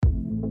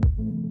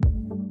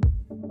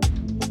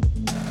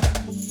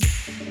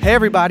Hey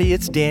everybody,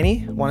 it's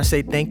Danny. I want to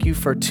say thank you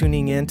for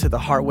tuning in to the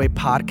Heartway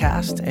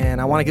podcast,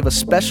 and I want to give a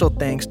special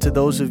thanks to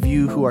those of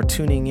you who are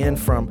tuning in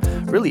from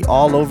really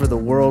all over the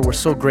world. We're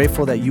so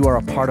grateful that you are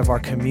a part of our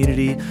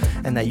community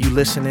and that you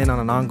listen in on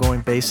an ongoing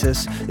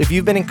basis. If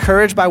you've been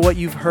encouraged by what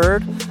you've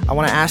heard, I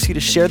want to ask you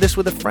to share this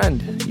with a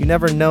friend. You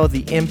never know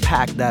the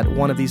impact that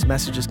one of these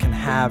messages can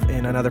have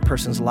in another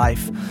person's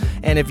life.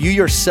 And if you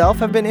yourself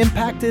have been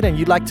impacted and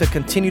you'd like to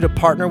continue to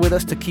partner with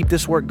us to keep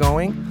this work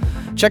going,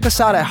 check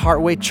us out at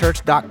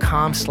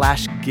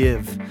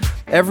heartwaychurch.com/give.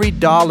 Every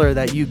dollar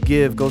that you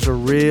give goes a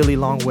really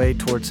long way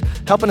towards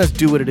helping us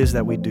do what it is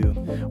that we do.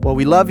 Well,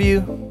 we love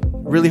you.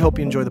 Really hope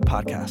you enjoy the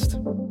podcast.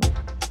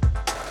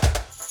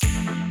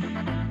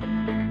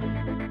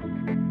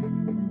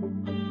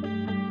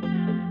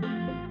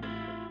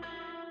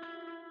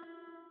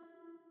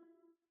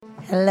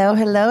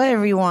 Hello,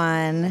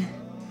 everyone.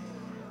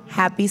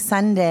 Happy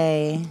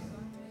Sunday.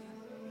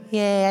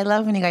 Yay, I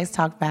love when you guys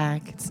talk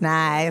back. It's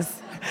nice.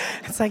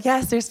 It's like,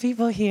 yes, there's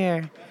people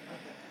here.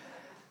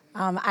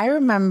 I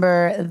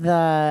remember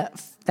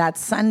that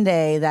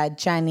Sunday that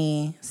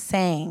Jenny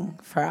sang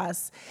for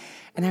us.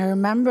 And I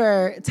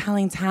remember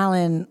telling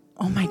Talon,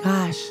 oh my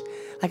gosh,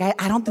 like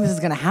I don't think this is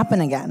gonna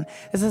happen again.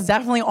 This is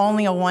definitely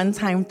only a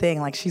one-time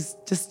thing. Like she's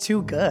just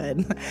too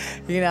good,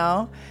 you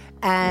know?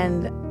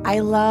 And I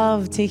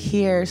love to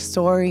hear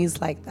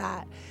stories like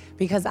that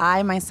because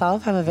I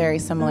myself have a very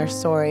similar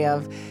story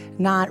of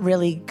not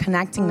really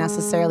connecting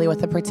necessarily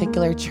with a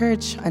particular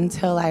church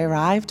until I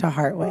arrived to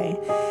Heartway.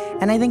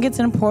 And I think it's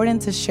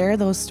important to share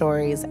those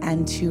stories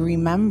and to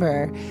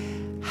remember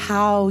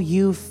how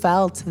you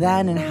felt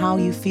then and how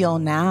you feel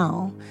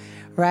now,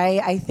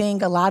 right? I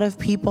think a lot of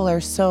people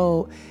are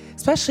so,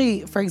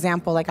 especially, for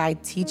example, like I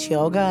teach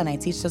yoga and I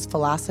teach this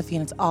philosophy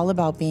and it's all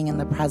about being in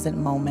the present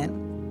moment,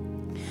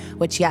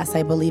 which yes,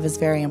 I believe is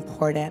very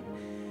important.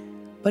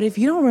 But if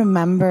you don't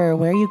remember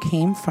where you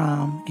came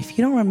from, if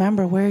you don't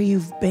remember where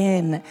you've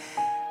been,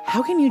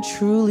 how can you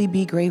truly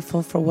be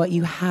grateful for what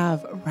you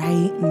have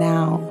right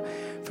now,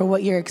 for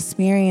what you're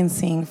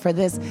experiencing, for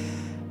this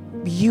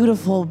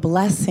beautiful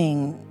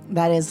blessing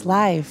that is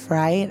life,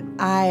 right?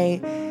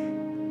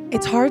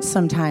 It's hard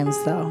sometimes,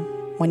 though,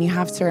 when you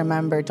have to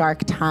remember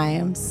dark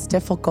times,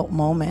 difficult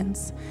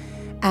moments.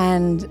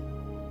 And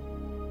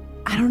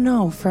I don't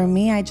know, for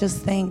me, I just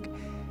think,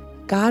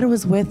 God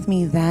was with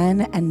me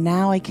then, and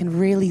now I can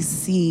really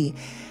see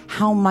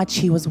how much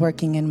He was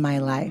working in my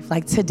life.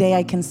 Like today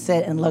I can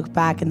sit and look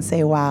back and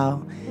say,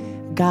 wow,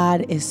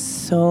 God is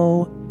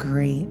so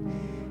great,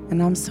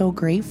 and I'm so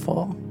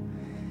grateful.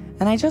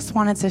 And I just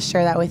wanted to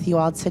share that with you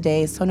all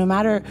today. So no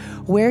matter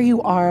where you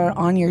are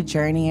on your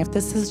journey, if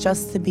this is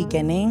just the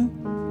beginning,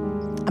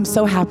 I'm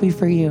so happy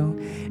for you.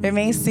 It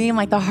may seem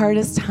like the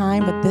hardest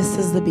time, but this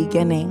is the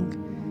beginning.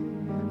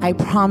 I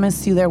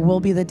promise you there will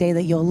be the day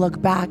that you'll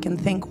look back and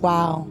think,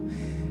 wow,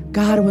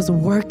 God was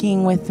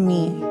working with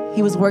me.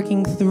 He was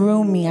working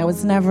through me. I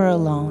was never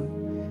alone.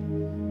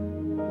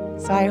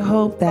 So I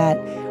hope that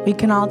we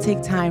can all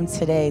take time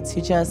today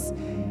to just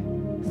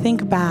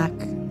think back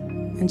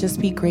and just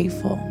be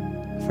grateful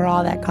for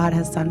all that God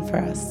has done for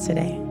us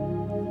today.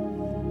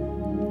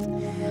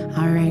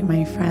 All right,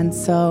 my friends.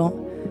 So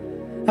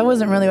that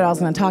wasn't really what I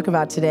was going to talk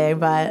about today,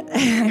 but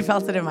I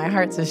felt it in my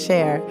heart to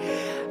share.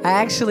 I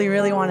actually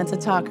really wanted to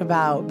talk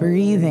about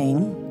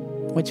breathing,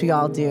 which we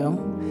all do.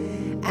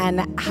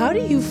 And how do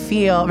you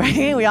feel,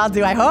 right? We all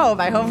do, I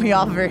hope we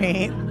all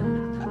breathe.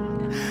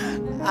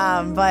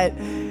 But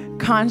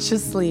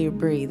consciously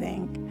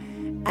breathing.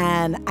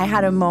 And I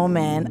had a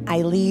moment,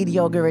 I lead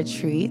yoga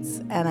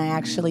retreats, and I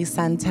actually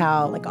sent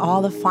out like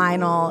all the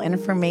final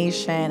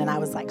information, and I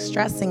was like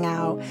stressing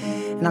out.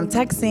 And I'm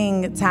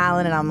texting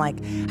Talon, and I'm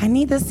like, I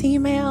need this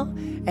email.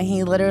 And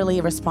he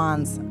literally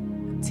responds,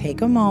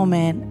 take a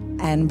moment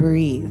and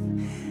breathe.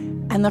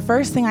 And the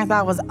first thing I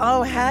thought was,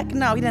 oh, heck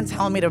no, he didn't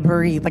tell me to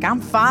breathe. Like, I'm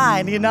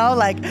fine, you know?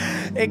 Like,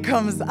 it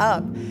comes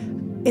up.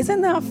 Isn't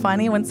that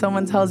funny when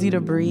someone tells you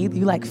to breathe,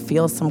 you like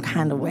feel some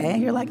kind of way?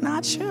 You're like, nah,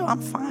 chill, I'm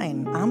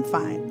fine.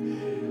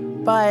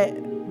 But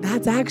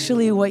that's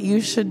actually what you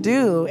should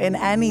do in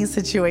any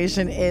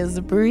situation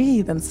is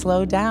breathe and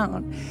slow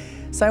down.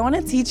 So I want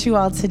to teach you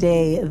all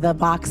today the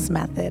box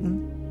method.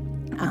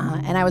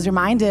 And I was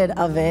reminded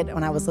of it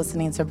when I was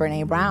listening to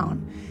Brené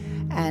Brown.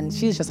 And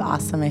she's just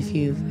awesome. If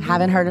you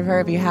haven't heard of her,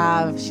 if you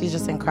have, she's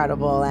just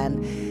incredible.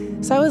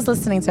 And so I was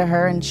listening to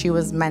her, and she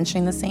was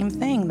mentioning the same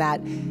thing,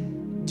 that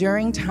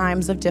during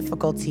times of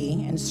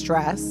difficulty and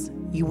stress,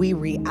 we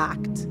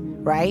react,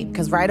 right?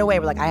 Because right away,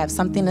 we're like, I have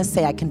something to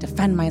say. I can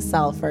defend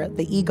myself, or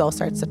the ego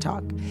starts to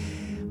talk.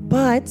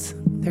 But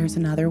there's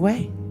another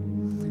way.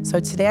 So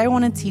today I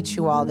want to teach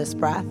you all this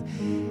breath.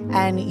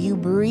 And you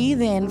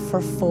breathe in for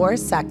 4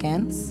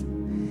 seconds,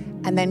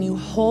 and then you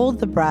hold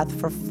the breath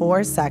for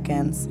 4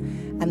 seconds,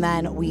 and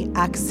then we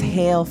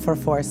exhale for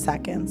 4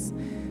 seconds.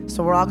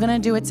 So we're all gonna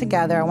do it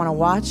together. I wanna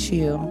watch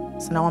you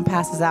so no one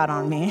passes out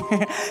on me.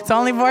 It's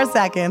only 4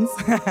 seconds.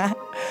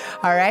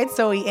 All right,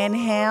 so we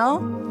inhale.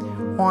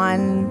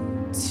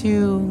 1,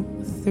 2,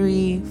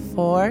 3,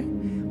 4.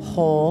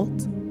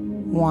 Hold.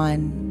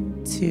 1,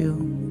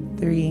 2,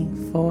 3,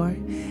 4.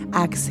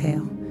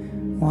 Exhale.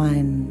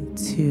 1,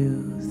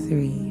 2,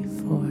 3,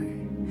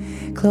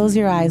 4. Close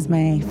your eyes,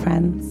 my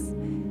friends.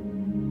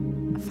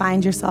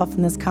 Find yourself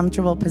in this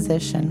comfortable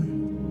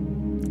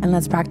position. And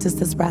let's practice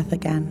this breath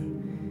again.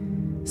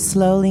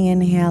 Slowly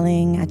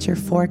inhaling at your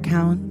 4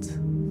 count.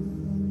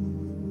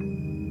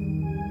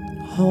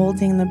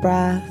 Holding the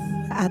breath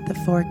at the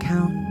 4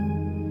 count.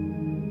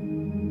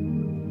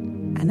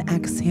 And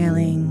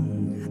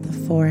exhaling at the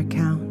 4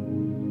 count.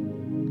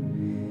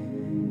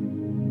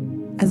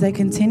 As I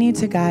continue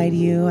to guide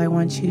you, I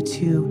want you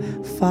to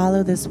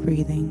follow this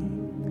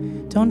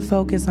breathing. Don't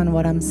focus on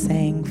what I'm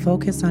saying.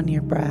 Focus on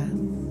your breath.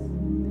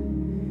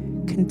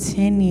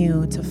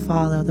 Continue to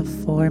follow the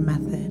 4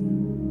 method.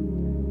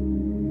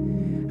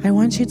 I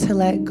want you to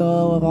let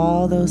go of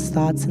all those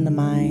thoughts in the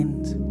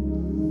mind.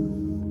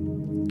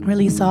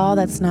 Release all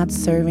that's not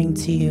serving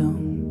to you.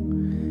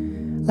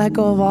 Let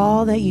go of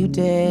all that you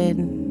did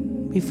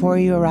before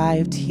you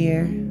arrived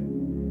here.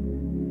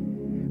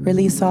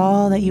 Release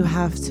all that you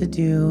have to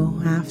do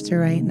after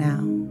right now.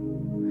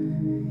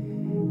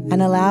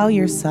 And allow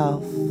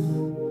yourself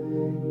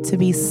to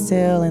be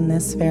still in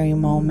this very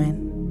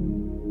moment.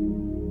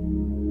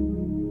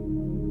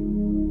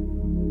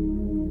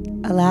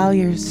 Allow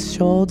your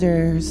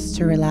shoulders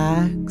to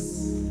relax.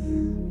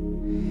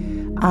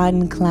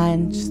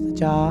 Unclench the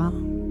jaw.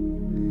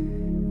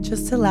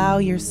 Just allow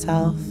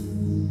yourself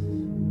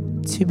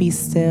to be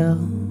still.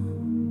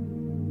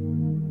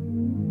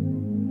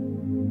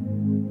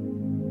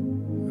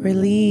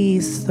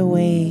 Release the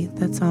weight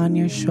that's on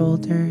your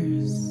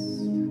shoulders.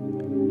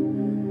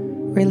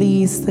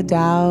 Release the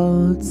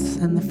doubts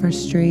and the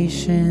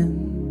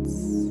frustrations.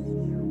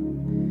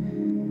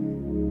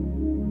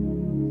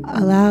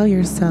 Allow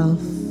yourself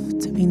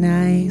to be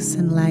nice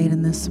and light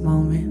in this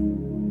moment.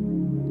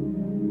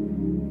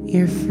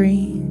 You're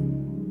free.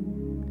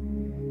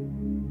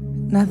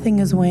 Nothing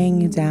is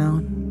weighing you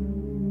down.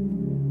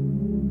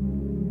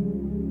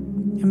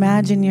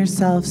 Imagine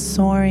yourself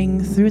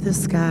soaring through the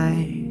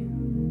sky.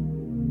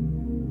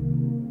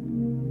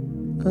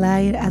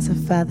 Light as a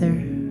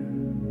feather,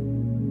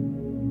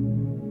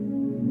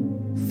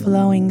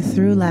 flowing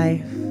through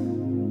life,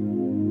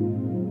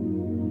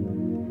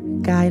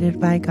 guided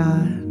by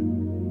God.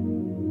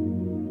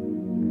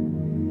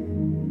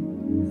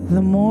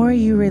 The more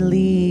you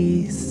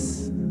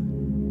release,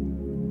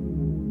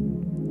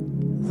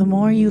 the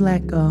more you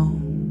let go,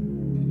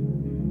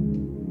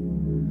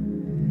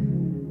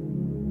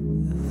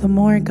 the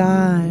more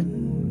God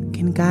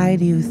can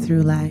guide you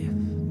through life.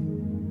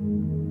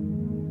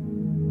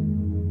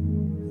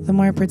 The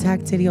more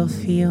protected you'll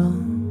feel.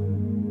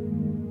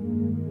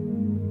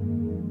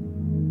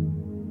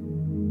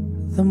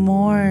 The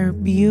more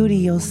beauty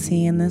you'll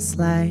see in this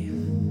life,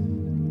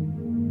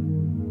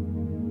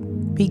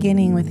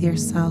 beginning with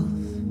yourself.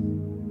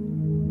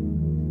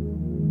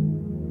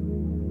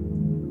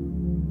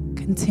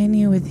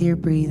 Continue with your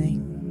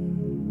breathing.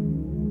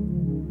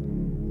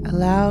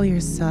 Allow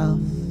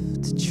yourself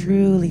to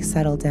truly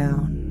settle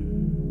down.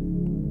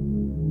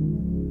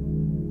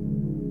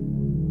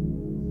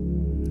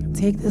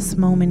 Take this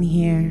moment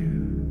here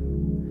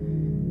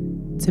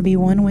to be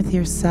one with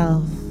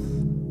yourself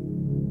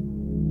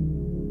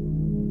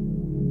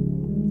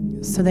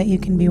so that you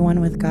can be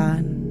one with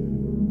God.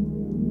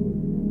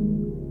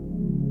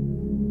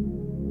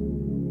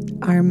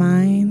 Our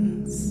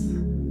minds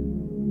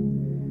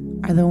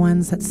are the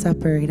ones that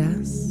separate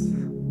us,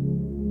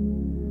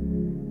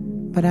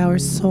 but our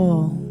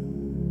soul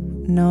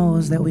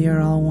knows that we are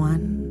all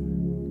one.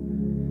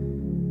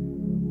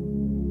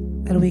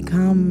 That we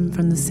come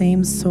from the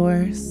same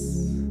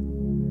source,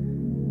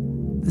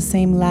 the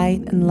same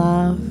light and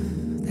love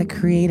that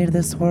created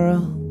this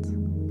world.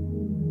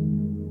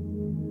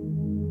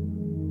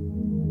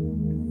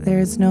 There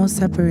is no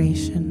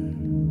separation.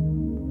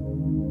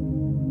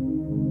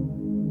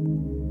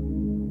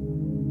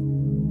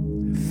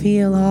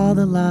 Feel all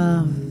the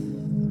love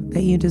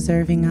that you're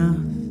deserving of.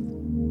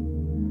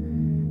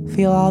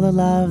 Feel all the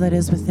love that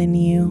is within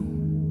you.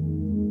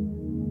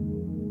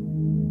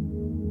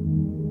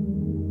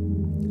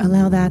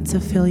 Allow that to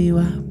fill you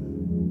up.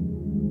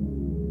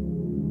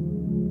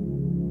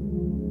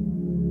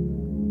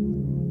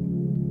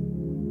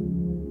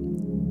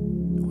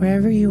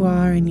 Wherever you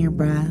are in your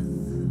breath,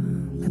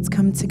 let's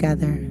come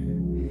together.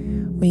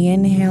 We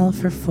inhale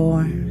for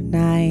 4,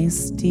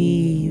 nice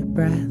deep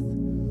breath.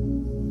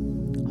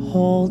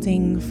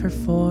 Holding for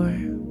 4.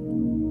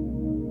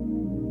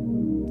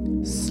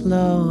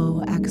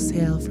 Slow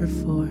exhale for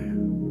 4.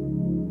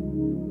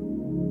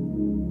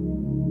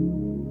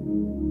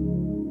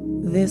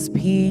 This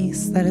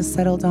peace that has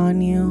settled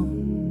on you,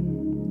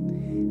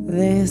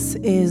 this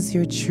is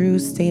your true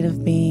state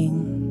of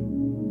being.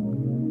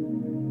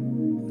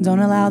 Don't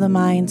allow the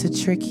mind to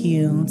trick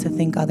you to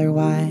think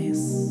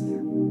otherwise.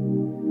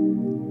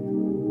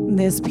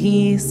 This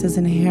peace is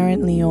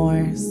inherently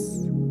yours,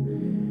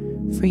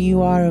 for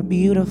you are a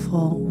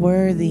beautiful,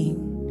 worthy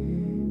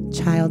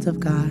child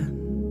of God.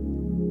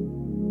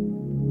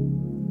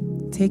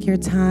 Take your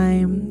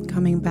time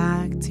coming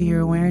back to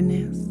your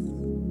awareness.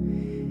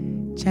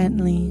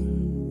 gently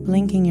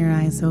blinking your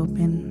eyes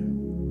open.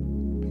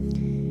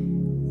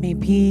 May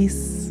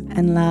peace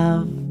and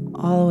love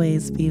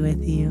always be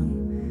with you.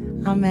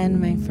 Amen,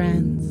 my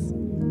friends.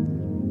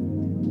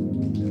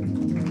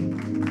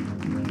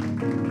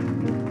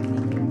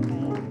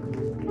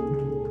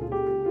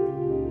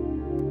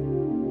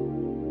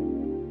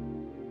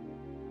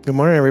 Good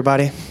morning,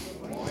 everybody.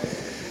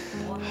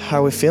 How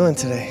are we feeling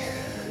today?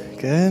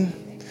 Good?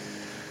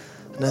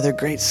 Another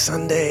great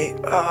Sunday.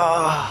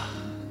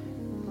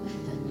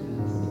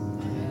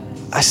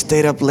 I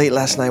stayed up late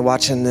last night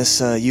watching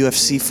this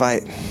UFC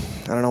fight.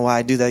 I don't know why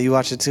I do that. You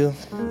watch it too?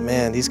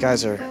 Man, these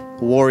guys are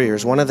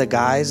warriors. One of the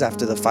guys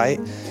after the fight,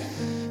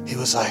 he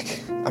was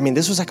like,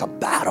 this was like a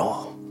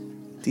battle.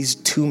 These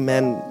two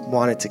men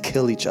wanted to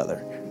kill each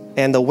other.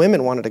 And the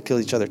women wanted to kill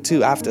each other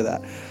too after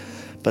that.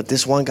 But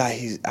this one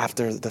guy,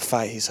 after the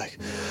fight, he's like,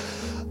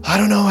 I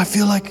don't know, I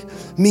feel like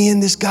me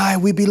and this guy,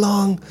 we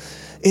belong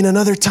in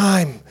another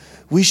time.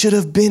 We should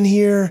have been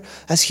here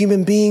as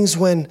human beings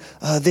when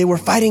they were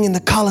fighting in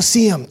the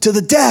Colosseum to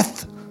the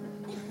death.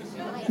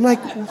 I'm like,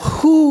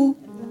 who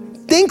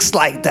thinks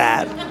like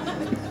that?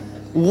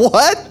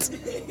 What?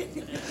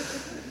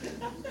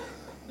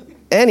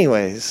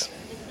 Anyways,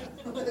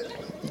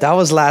 that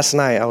was last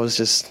night.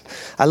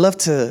 I love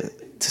to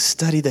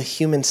study the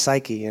human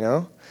psyche, you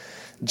know?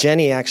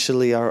 Jenny,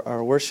 actually,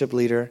 our worship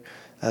leader,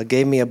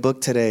 gave me a book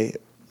today.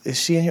 Is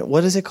she in here?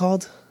 What is it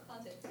called?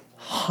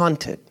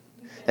 Haunted.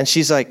 And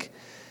she's like,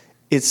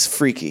 it's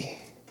freaky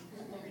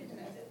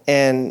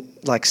and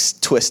like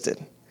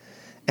twisted.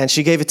 And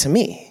she gave it to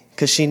me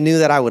because she knew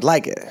that I would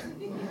like it.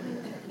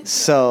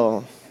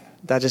 So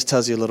that just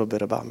tells you a little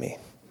bit about me.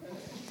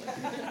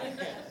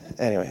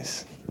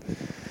 Anyways.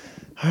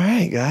 All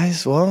right,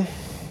 guys. Well,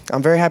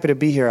 I'm very happy to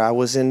be here. I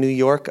was in New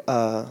York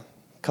a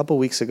couple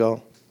weeks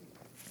ago.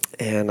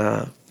 And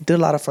did a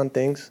lot of fun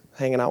things,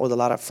 hanging out with a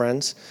lot of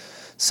friends.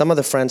 Some of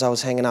the friends I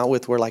was hanging out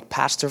with were like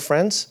pastor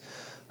friends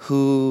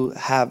who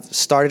have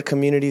started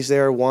communities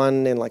there,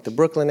 one in like the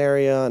Brooklyn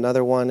area,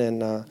 another one in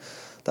the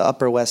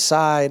Upper West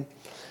Side.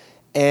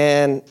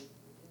 And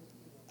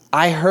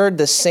I heard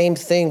the same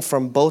thing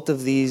from both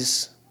of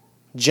these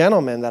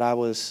gentlemen that I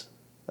was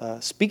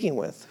speaking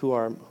with who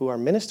are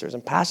ministers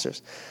and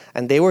pastors.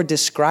 And they were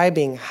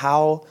describing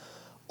how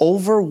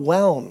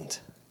overwhelmed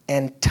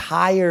and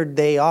tired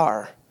they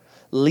are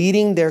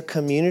leading their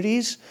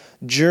communities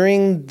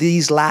during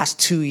these last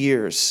 2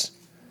 years.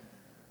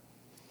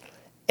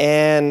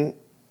 And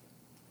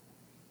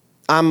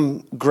I'm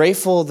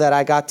grateful that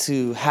I got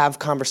to have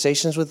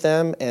conversations with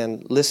them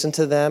and listen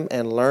to them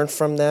and learn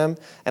from them.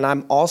 And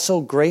I'm also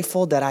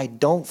grateful that I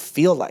don't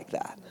feel like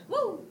that.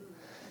 Woo.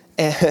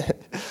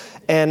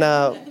 And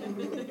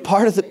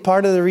part of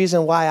the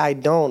reason why I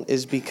don't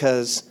is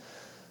because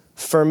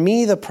for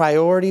me, the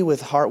priority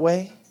with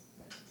Heartway,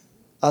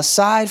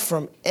 aside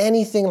from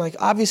anything, like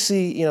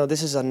obviously,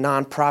 this is a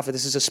nonprofit,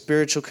 this is a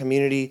spiritual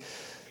community.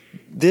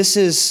 This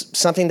is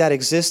something that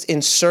exists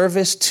in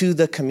service to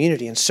the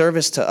community, in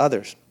service to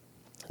others.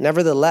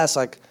 Nevertheless,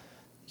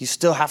 you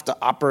still have to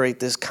operate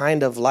this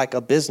kind of like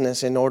a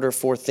business in order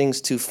for things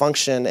to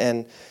function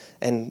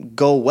and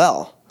go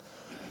well.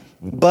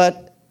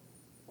 But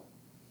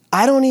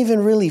I don't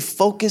even really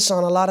focus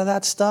on a lot of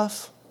that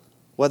stuff,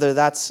 whether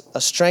that's a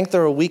strength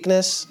or a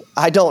weakness,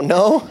 I don't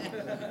know.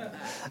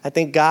 I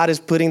think God is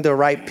putting the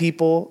right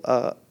people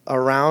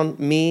around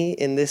me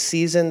in this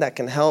season that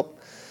can help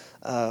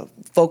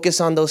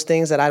focus on those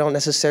things that I don't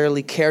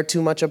necessarily care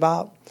too much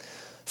about.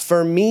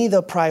 For me,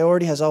 the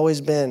priority has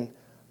always been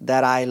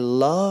that I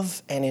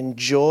love and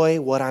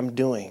enjoy what I'm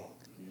doing.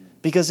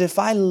 Because if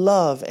I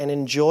love and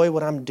enjoy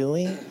what I'm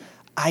doing,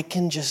 I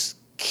can just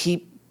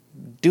keep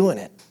doing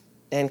it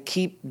and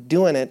keep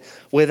doing it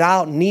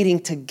without needing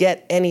to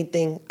get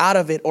anything out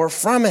of it or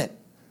from it.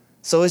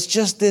 So it's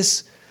just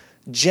this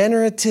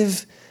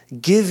generative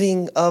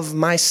giving of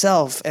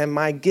myself and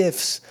my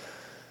gifts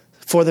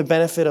for the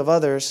benefit of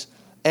others,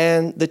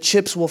 and the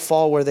chips will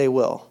fall where they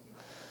will.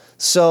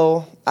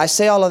 So I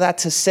say all of that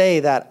to say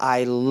that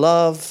I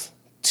love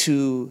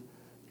to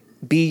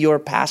be your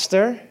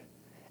pastor,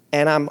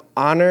 and I'm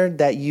honored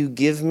that you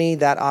give me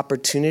that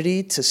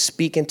opportunity to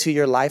speak into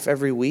your life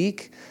every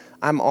week.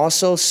 I'm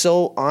also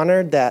so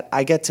honored that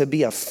I get to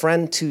be a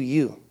friend to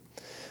you,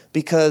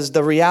 because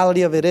the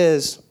reality of it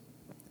is,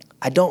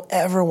 I don't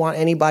ever want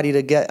anybody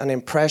to get an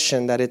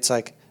impression that it's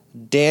like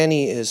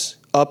Danny is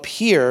up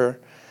here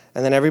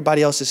and then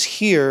everybody else is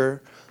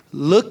here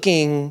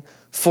looking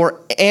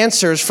for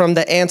answers from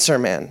the answer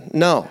man.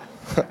 No,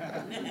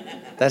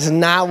 that's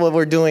not what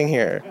we're doing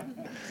here.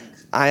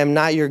 I am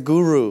not your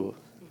guru.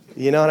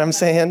 You know what I'm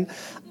saying?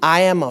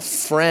 I am a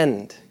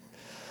friend.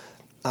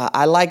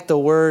 I like the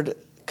word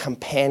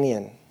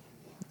companion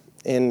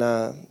in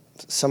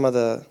some of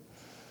the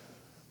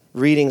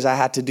readings I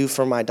had to do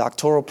for my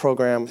doctoral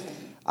program.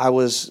 I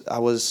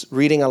was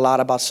reading a lot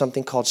about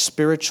something called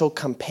spiritual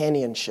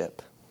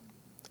companionship.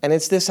 And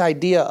it's this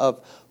idea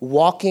of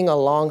walking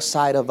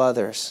alongside of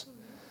others,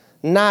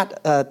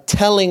 not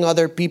telling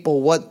other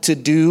people what to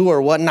do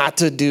or what not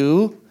to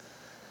do,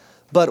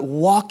 but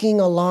walking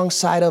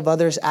alongside of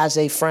others as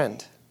a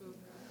friend.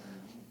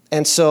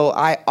 And so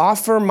I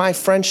offer my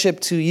friendship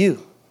to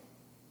you.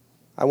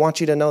 I want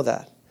you to know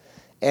that.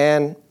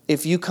 And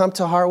if you come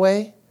to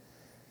Heartway,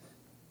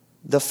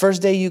 the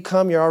first day you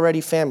come, you're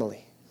already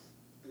family.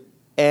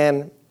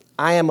 And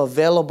I am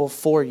available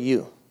for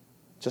you.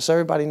 Just so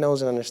everybody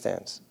knows and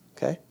understands.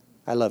 Okay?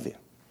 I love you.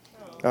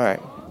 All right.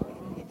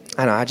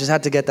 I know, I just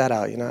had to get that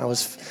out. I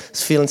was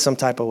feeling some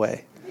type of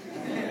way.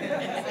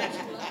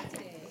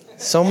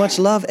 So much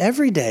love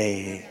every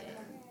day.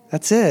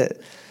 That's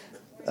it.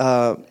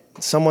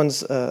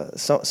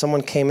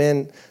 Someone came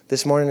in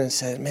this morning and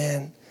said,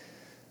 man,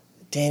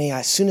 Danny,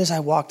 as soon as I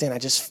walked in, I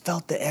just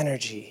felt the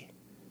energy.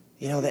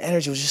 The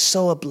energy was just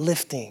so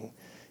uplifting.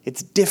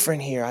 It's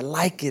different here. I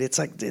like it. It's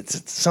like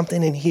it's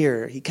something in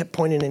here. He kept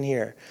pointing in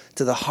here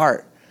to the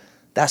heart.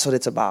 That's what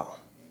it's about.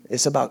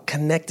 It's about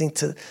connecting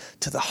to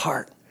the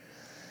heart.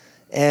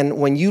 And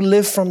when you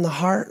live from the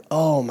heart,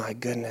 oh my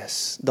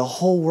goodness, the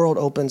whole world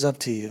opens up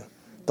to you.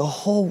 The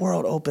whole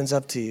world opens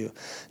up to you.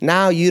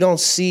 Now you don't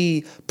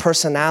see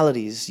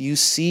personalities. You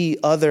see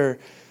other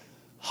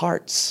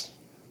hearts.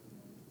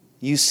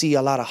 You see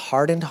a lot of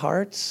hardened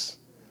hearts.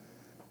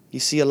 You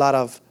see a lot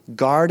of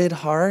guarded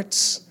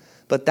hearts.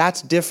 But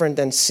that's different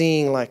than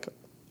seeing like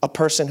a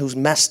person who's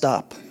messed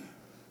up.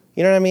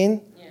 You know what I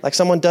mean? Yeah. Like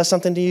someone does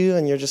something to you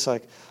and you're just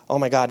like, oh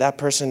my God, that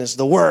person is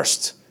the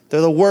worst.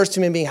 They're the worst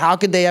human being. How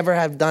could they ever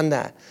have done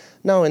that?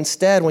 No,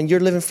 instead, when you're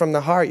living from the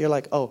heart, you're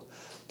like, oh,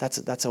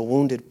 that's a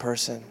wounded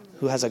person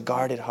who has a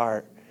guarded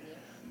heart.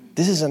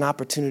 This is an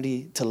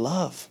opportunity to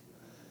love.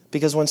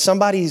 Because when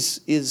somebody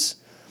is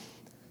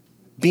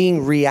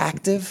being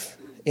reactive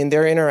in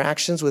their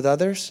interactions with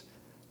others,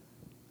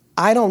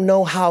 I don't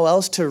know how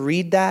else to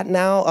read that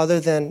now other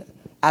than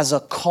as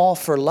a call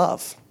for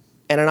love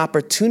and an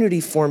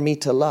opportunity for me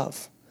to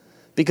love.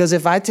 Because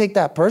if I take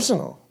that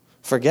personal,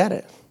 forget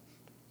it.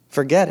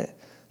 Forget it.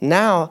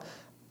 Now,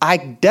 I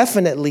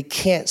definitely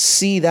can't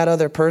see that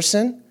other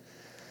person,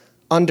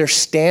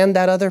 understand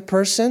that other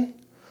person,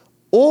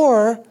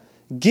 or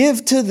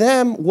give to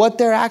them what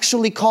they're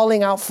actually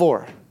calling out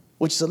for,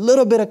 which is a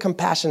little bit of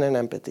compassion and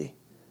empathy.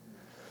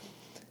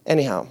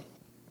 Anyhow,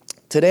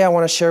 today I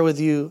want to share with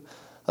you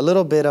a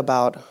little bit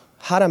about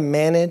how to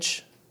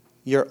manage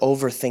your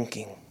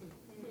overthinking.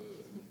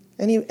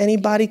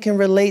 Anybody can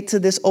relate to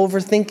this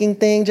overthinking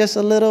thing just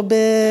a little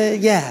bit?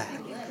 Yeah.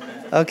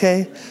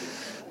 Okay.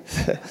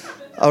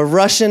 A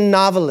Russian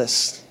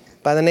novelist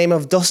by the name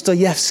of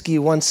Dostoevsky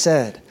once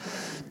said,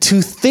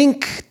 "To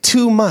think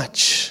too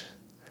much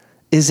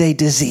is a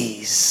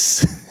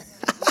disease."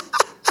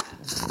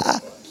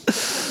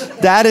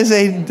 That is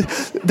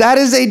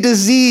a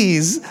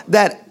disease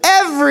that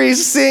every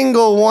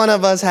single one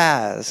of us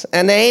has.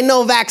 And there ain't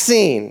no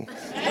vaccine.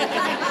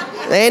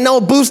 There ain't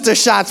no booster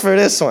shots for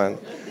this one.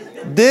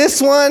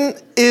 This one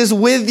is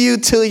with you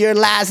till your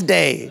last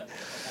day.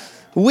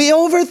 We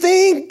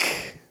overthink.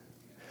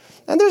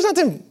 And there's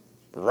nothing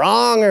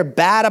wrong or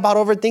bad about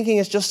overthinking.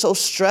 It's just so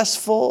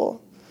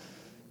stressful.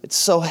 It's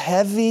so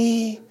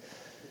heavy.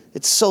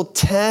 It's so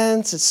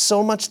tense. It's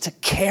so much to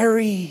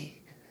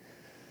carry.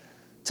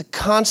 To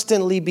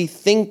constantly be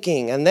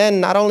thinking. And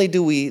then not only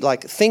do we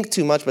think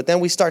too much, but then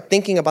we start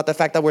thinking about the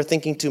fact that we're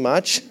thinking too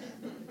much.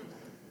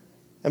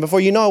 And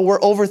before you know it, we're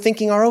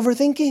overthinking our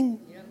overthinking.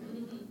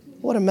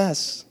 What a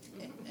mess.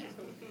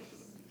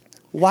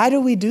 Why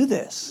do we do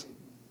this?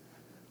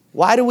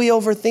 Why do we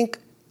overthink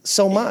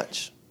so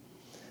much?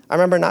 I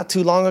remember not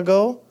too long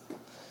ago,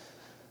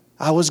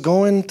 I was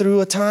going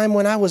through a time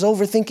when I was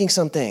overthinking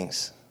some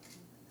things.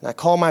 And I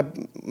called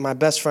my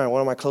best friend,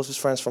 one of my closest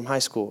friends from high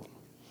school.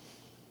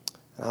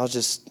 And I was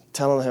just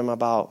telling him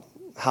about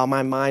how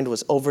my mind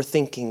was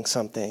overthinking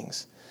some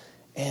things.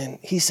 And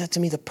he said to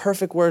me the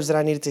perfect words that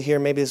I needed to hear.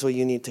 Maybe this is what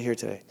you need to hear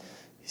today.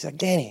 He's like,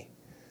 "Danny,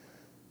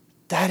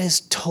 that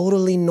is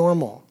totally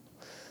normal.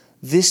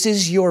 This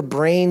is your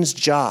brain's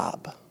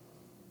job."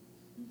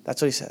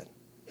 That's what he said.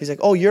 He's like,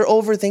 "Oh, you're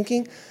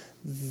overthinking?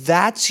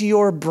 That's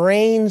your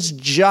brain's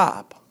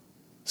job.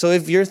 So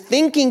if you're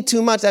thinking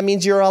too much, that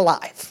means you're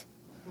alive."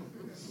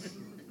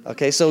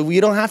 Okay, so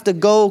you don't have to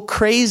go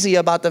crazy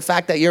about the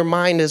fact that your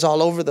mind is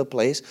all over the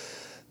place.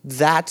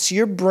 That's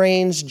your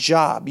brain's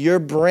job. Your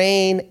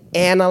brain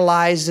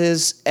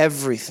analyzes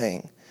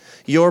everything.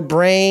 Your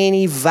brain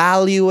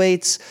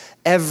evaluates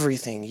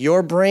everything.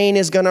 Your brain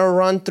is going to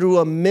run through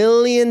a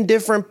million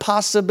different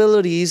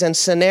possibilities and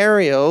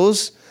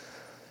scenarios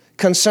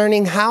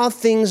concerning how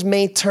things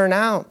may turn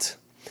out.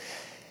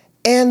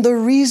 And the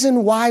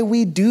reason why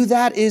we do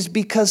that is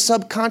because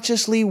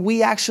subconsciously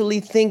we actually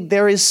think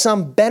there is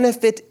some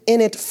benefit in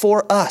it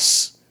for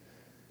us.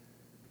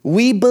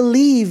 We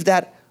believe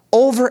that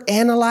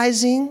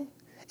overanalyzing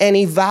and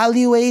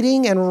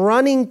evaluating and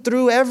running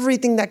through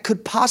everything that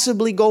could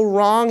possibly go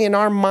wrong in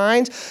our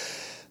minds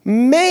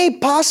may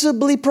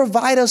possibly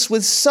provide us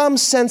with some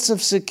sense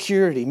of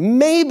security.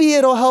 Maybe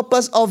it'll help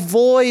us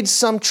avoid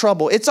some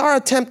trouble. It's our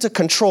attempt to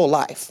control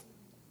life.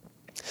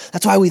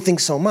 That's why we think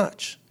so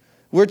much.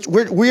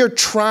 We're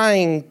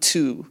trying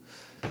to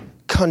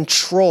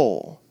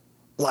control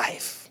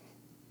life.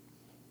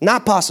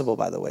 Not possible,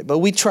 by the way, but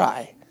we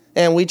try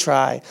and we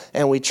try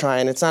and we try.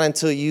 And it's not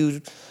until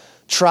you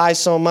try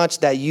so much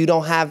that you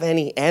don't have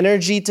any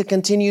energy to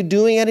continue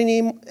doing it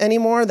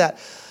anymore that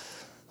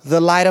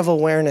the light of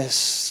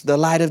awareness, the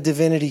light of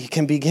divinity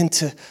can begin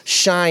to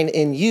shine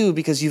in you,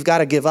 because you've got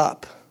to give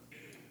up.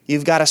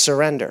 You've got to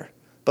surrender.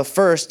 But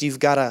first, you've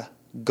got to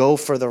go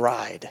for the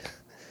ride.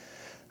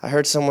 I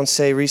heard someone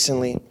say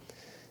recently,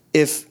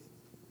 if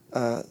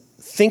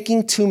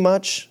thinking too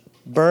much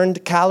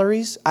burned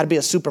calories, I'd be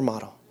a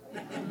supermodel.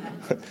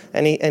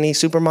 Any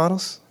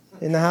supermodels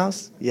in the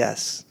house?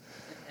 Yes.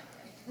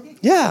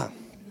 Yeah.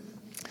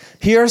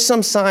 Here are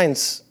some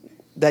signs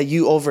that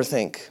you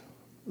overthink.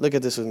 Look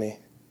at this with me.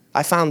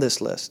 I found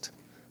this list.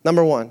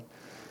 Number 1,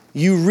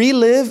 you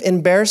relive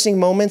embarrassing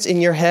moments in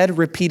your head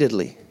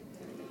repeatedly.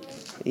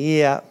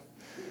 Yeah.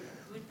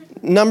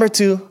 Number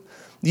 2,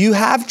 you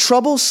have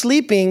trouble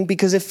sleeping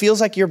because it feels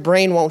like your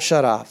brain won't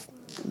shut off.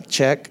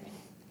 Check.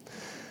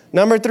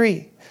 Number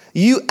 3,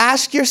 you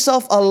ask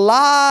yourself a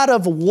lot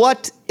of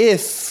what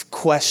if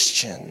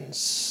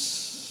questions.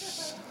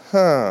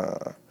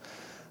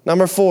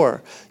 Number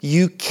 4,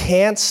 you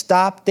can't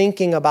stop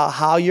thinking about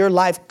how your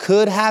life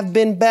could have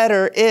been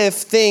better if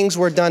things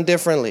were done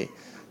differently.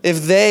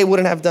 If they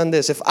wouldn't have done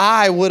this, if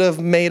I would have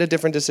made a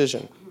different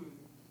decision.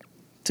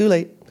 Too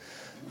late.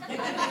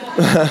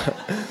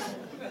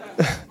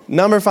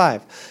 Number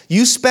 5,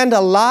 you spend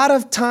a lot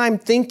of time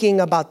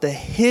thinking about the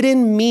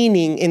hidden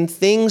meaning in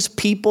things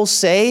people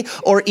say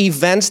or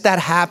events that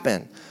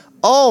happen.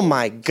 Oh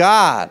my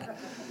God.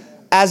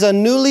 As a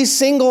newly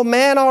single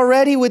man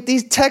already, with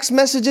these text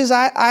messages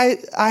I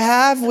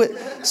have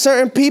with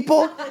certain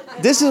people,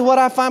 this is what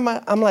I find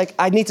I'm like,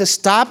 I need to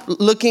stop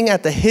looking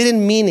at the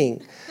hidden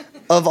meaning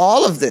of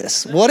all of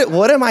this.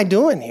 What am I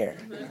doing here?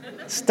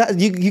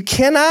 You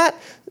cannot,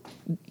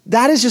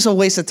 that is just a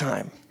waste of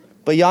time.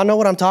 But y'all know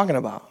what I'm talking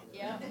about.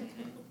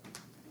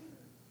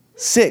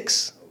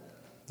 6,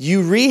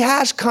 you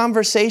rehash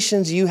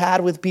conversations you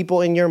had with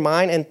people in your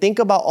mind and think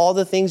about all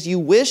the things you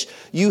wish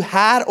you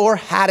had or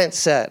hadn't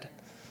said.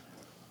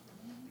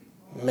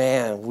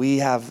 Man, we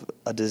have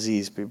a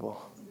disease,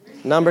 people.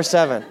 Number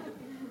 7,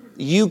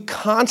 you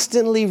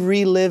constantly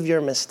relive your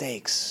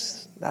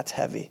mistakes. That's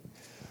heavy.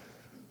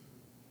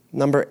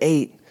 Number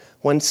 8,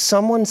 when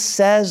someone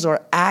says or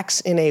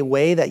acts in a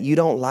way that you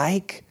don't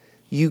like,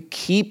 you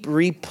keep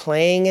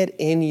replaying it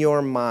in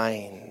your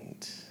mind.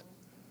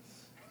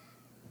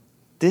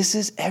 This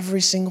is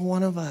every single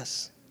one of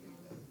us.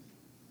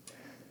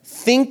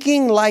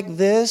 Thinking like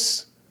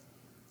this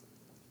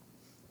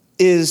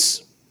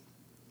is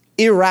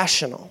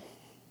irrational.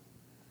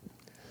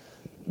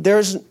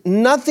 There's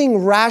nothing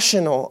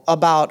rational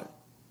about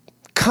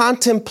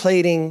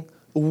contemplating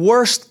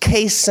worst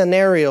case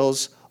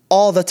scenarios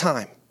all the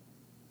time.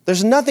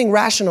 There's nothing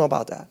rational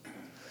about that.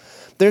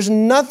 There's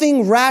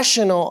nothing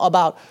rational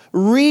about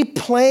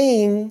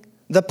replaying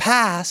the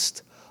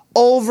past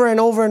over and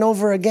over and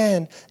over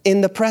again in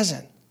the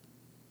present.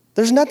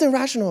 There's nothing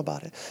rational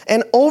about it.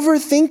 And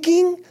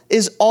overthinking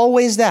is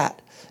always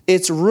that.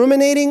 It's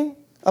ruminating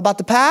about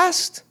the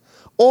past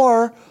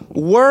or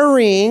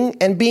worrying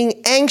and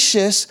being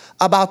anxious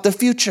about the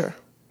future.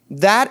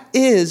 That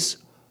is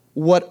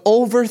what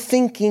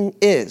overthinking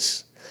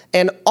is.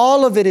 And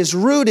all of it is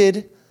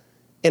rooted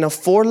in a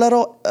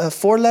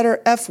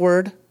four-letter F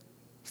word,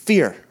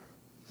 fear.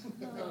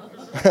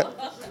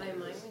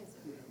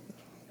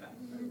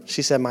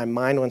 She said, my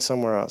mind went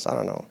somewhere else. I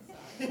don't know.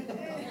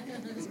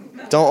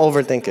 Don't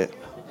overthink it.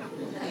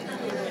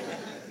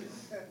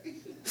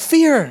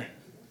 Fear.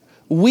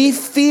 We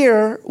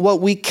fear what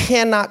we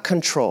cannot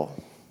control.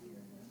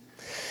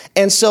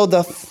 And so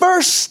the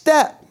first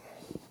step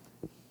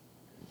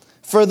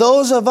for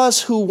those of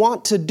us who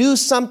want to do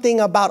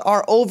something about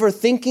our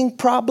overthinking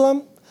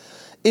problem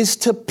is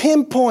to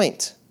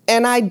pinpoint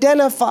and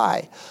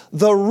identify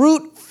the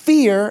root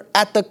fear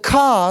at the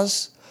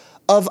cause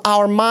of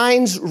our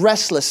mind's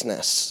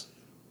restlessness.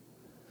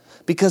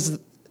 Because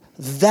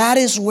that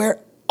is where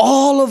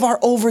all of our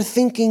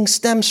overthinking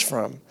stems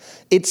from.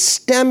 It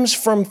stems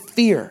from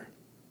fear.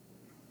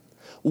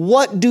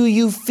 What do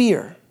you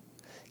fear?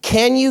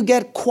 Can you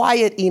get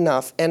quiet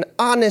enough and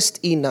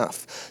honest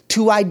enough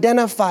to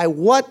identify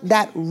what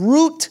that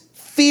root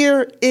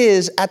fear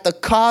is at the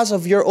cause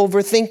of your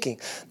overthinking?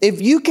 If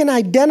you can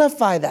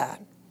identify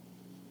that,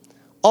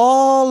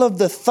 all of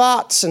the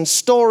thoughts and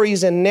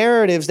stories and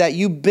narratives that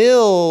you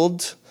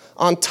build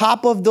on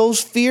top of those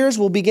fears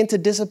will begin to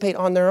dissipate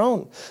on their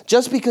own.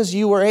 Just because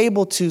you were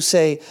able to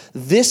say,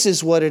 this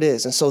is what it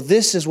is, and so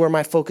this is where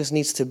my focus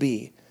needs to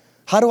be.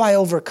 How do I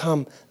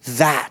overcome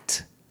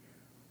that?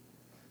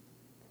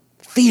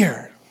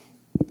 Fear.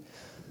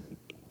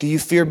 Do you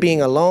fear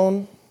being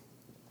alone?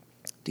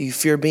 Do you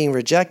fear being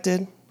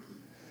rejected?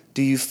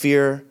 Do you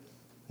fear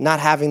not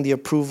having the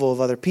approval of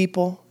other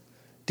people?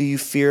 Do you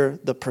fear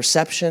the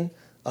perception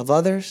of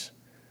others?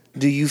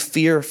 Do you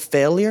fear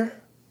failure?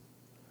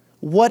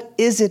 What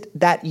is it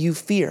that you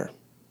fear?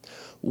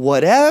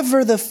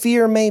 Whatever the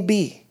fear may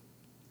be,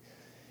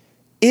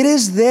 it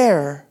is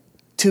there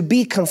to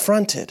be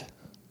confronted.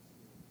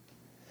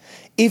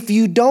 if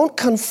you don't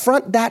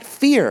confront that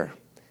fear,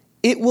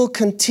 it will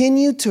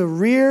continue to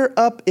rear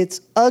up its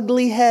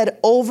ugly head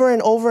over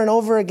and over and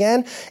over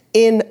again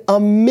in a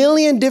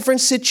million different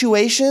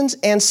situations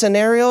and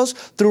scenarios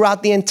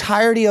throughout the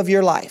entirety of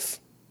your life.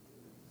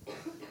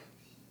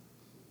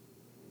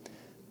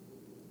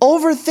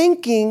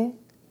 Overthinking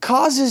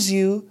causes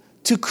you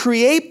to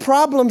create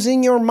problems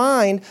in your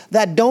mind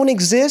that don't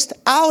exist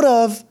out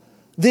of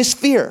this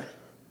fear.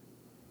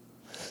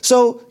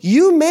 So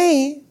you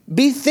may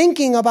be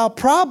thinking about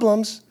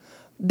problems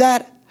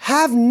that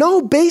have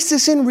no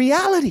basis in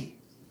reality.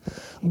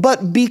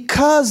 But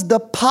because the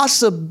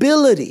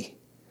possibility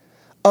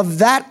of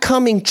that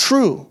coming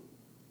true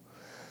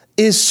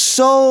is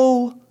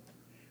so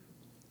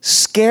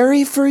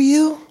scary for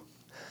you,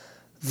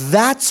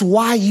 that's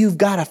why you've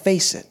got to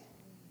face it.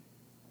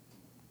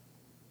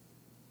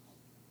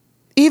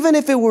 Even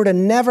if it were to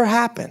never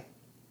happen,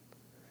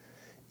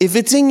 if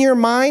it's in your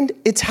mind,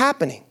 it's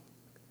happening.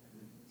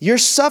 You're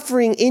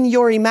suffering in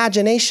your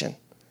imagination.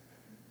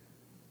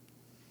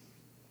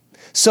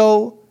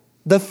 So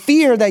the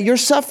fear that you're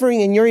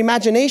suffering in your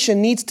imagination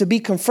needs to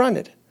be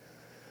confronted.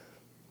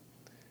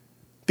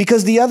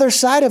 Because the other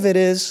side of it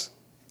is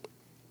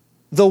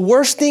the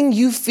worst thing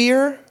you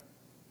fear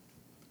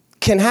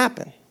can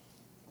happen.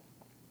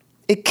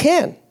 It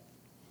can.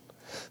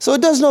 So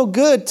it does no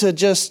good to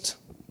just,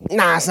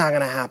 it's not going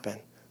to happen.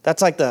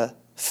 That's like the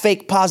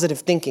fake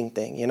positive thinking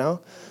thing, you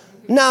know?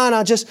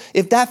 No, just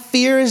if that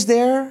fear is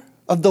there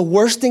of the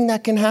worst thing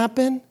that can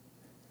happen,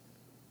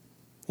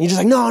 you're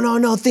just like,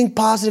 no, think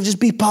positive. Just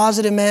be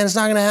positive, man. It's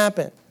not going to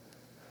happen.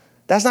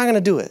 That's not going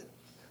to do it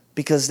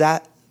because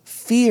that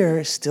fear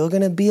is still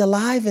going to be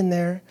alive in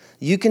there.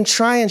 You can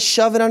try and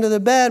shove it under the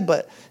bed,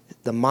 but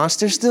the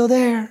monster's still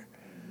there.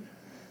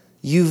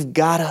 You've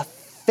got to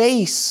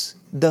face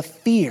the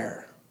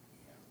fear.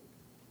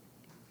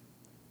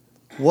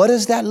 What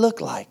does that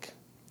look like?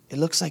 It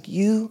looks like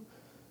you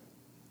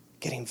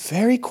getting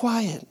very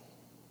quiet,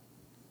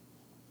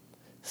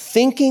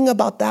 thinking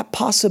about that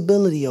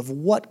possibility of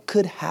what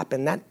could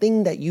happen, that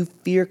thing that you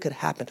fear could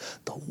happen,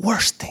 the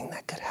worst thing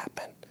that could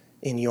happen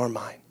in your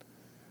mind.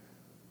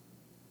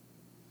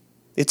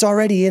 It's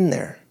already in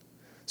there.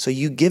 So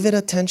you give it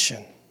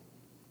attention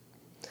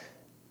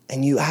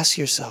and you ask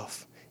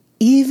yourself,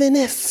 even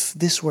if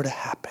this were to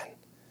happen,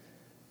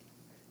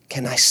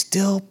 can I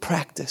still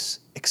practice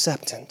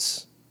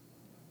acceptance?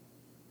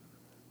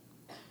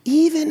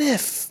 Even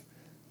if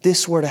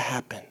this were to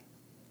happen,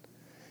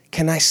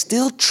 can I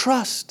still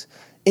trust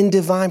in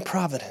divine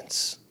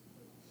providence?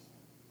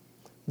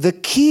 The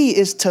key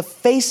is to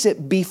face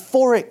it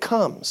before it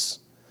comes,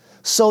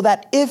 so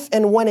that if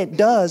and when it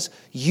does,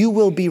 you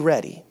will be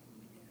ready.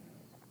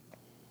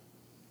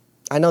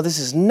 I know this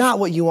is not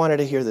what you wanted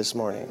to hear this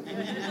morning.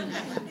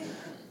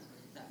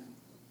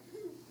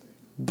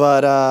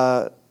 But,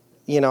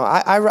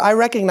 I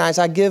recognize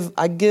I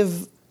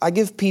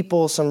give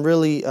people some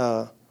really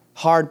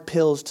hard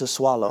pills to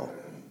swallow.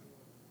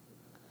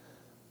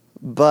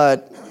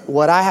 But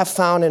what I have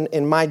found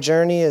in my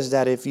journey is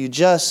that if you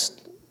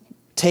just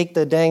take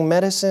the dang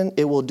medicine,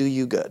 it will do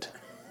you good.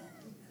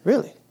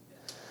 Really.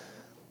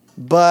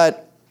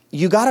 But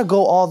you got to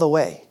go all the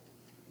way.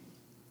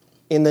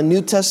 In the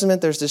New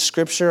Testament, there's this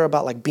scripture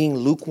about like being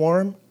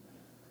lukewarm.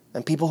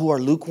 And people who are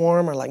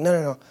lukewarm are like,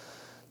 no.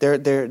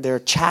 They're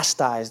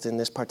chastised in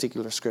this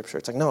particular scripture.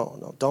 It's like,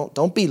 no,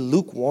 don't be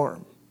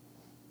lukewarm.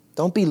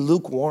 Don't be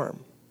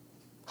lukewarm.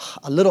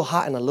 A little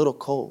hot and a little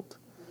cold.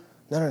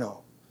 No.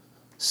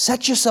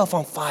 Set yourself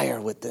on fire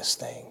with this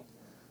thing.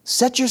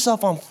 Set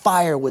yourself on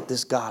fire with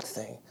this God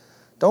thing.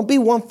 Don't be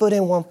 1 foot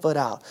in, 1 foot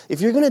out. If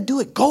you're going to do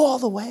it, go all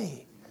the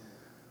way.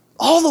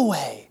 All the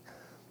way.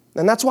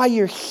 And that's why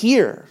you're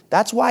here.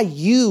 That's why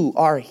you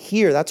are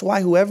here. That's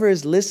why whoever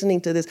is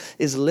listening to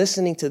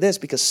this,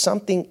 because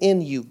something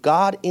in you,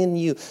 God in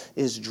you,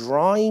 is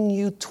drawing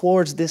you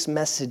towards this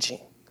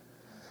messaging.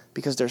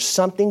 Because there's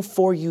something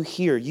for you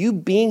here. You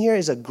being here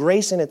is a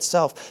grace in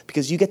itself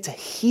because you get to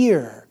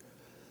hear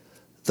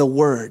the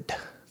word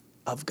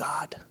of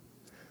God.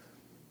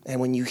 And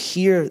when you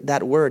hear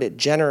that word, it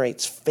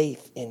generates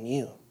faith in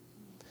you.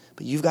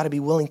 But you've got to be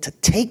willing to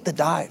take the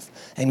dive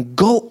and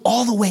go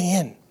all the way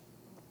in.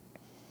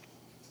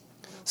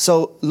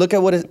 So look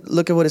at what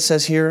it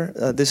says here.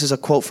 This is a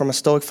quote from a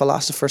Stoic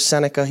philosopher,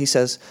 Seneca. He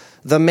says,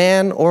 the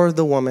man or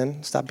the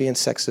woman, stop being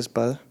sexist,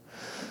 brother.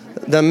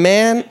 The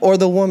man or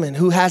the woman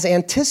who has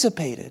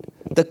anticipated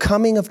the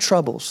coming of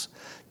troubles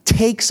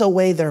takes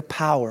away their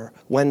power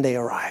when they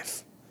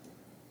arrive.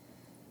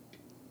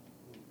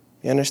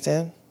 You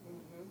understand?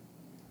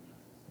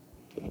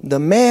 The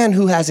man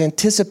who has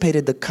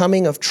anticipated the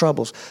coming of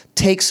troubles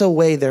takes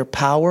away their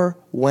power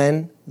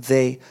when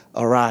they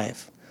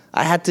arrive.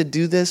 I had to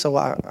do this.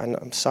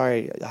 I'm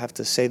sorry, I have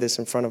to say this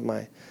in front of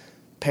my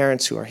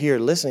parents who are here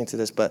listening to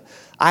this, but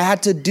I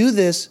had to do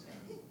this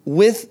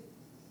with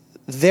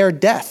their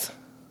death.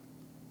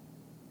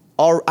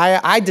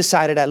 I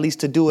decided at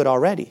least to do it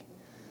already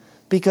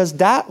because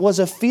that was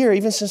a fear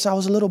even since I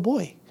was a little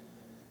boy.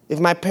 If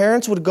my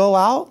parents would go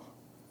out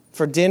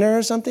for dinner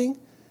or something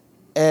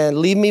and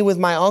leave me with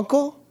my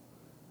uncle,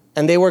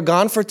 and they were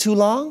gone for too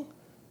long,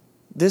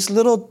 this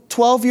little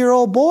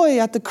 12-year-old boy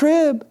at the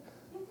crib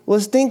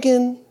was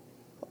thinking,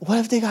 what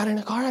if they got in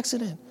a car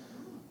accident?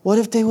 What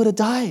if they would have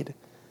died?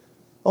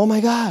 Oh my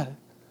God.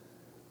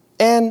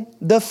 And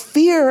the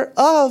fear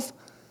of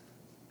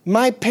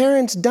my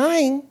parents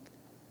dying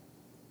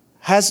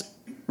has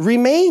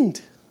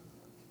remained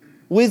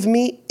with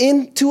me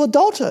into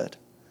adulthood.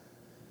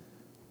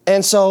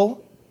 And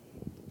so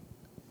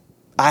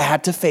I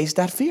had to face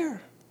that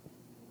fear.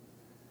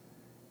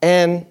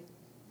 And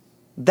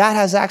that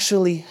has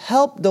actually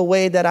helped the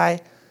way that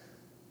I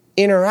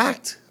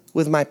interact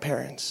with my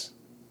parents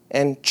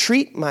and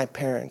treat my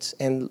parents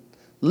and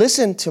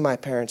listen to my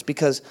parents,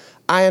 because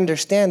I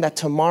understand that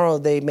tomorrow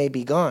they may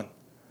be gone.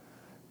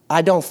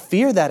 I don't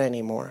fear that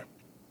anymore.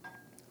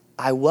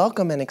 I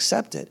welcome and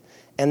accept it,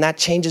 and that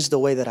changes the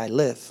way that I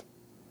live.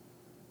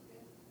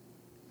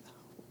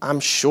 I'm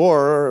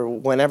sure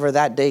whenever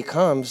that day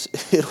comes,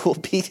 it will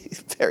be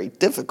very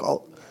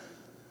difficult.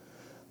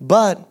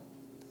 But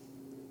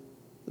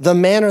the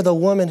man or the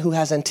woman who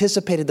has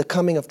anticipated the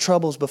coming of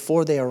troubles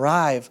before they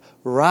arrive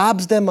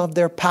robs them of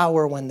their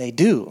power when they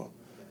do.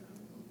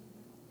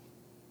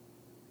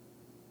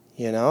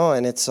 You know,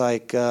 and it's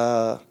like,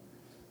 I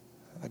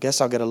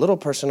guess I'll get a little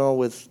personal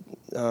with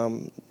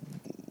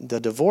the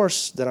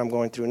divorce that I'm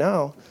going through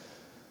now.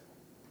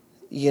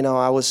 You know,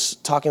 I was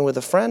talking with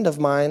a friend of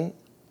mine,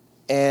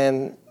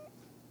 and,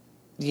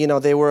 you know,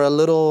 they were a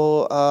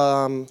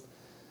little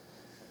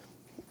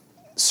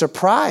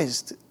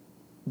surprised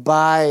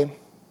by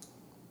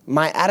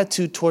my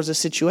attitude towards the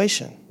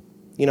situation.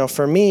 You know,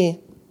 for me,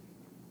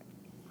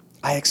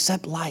 I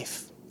accept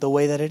life the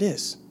way that it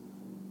is.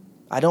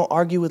 I don't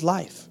argue with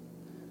life.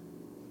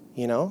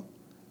 You know,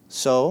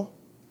 so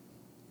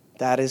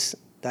that is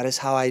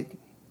how I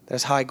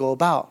go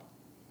about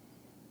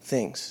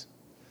things.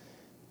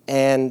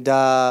 And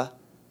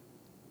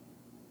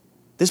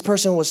this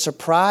person was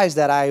surprised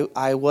that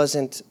I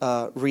wasn't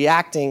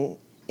reacting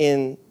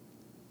in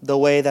the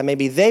way that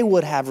maybe they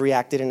would have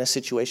reacted in a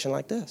situation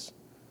like this.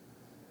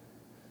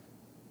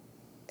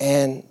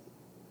 And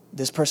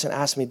this person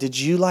asked me, "Did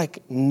you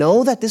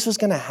know that this was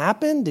going to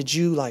happen? Did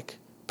you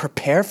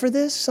prepare for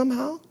this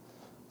somehow?"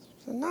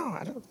 I said, "No,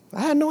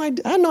 I had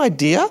no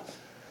idea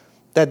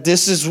that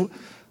this is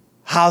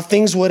how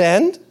things would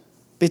end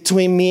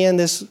between me and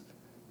this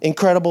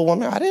incredible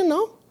woman. I didn't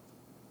know."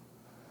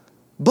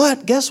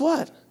 But guess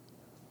what?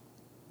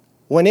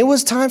 When it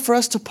was time for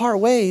us to part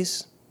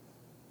ways,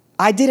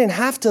 I didn't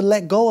have to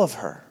let go of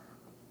her,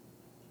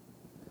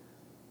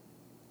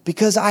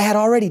 because I had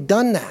already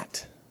done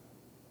that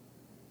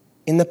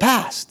in the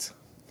past.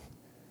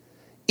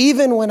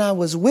 Even when I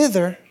was with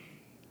her,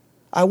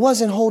 I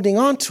wasn't holding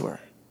on to her.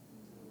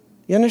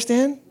 You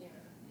understand?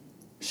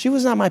 She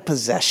was not my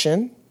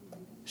possession.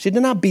 She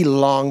did not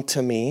belong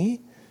to me.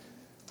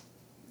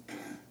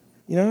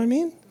 You know what I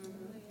mean?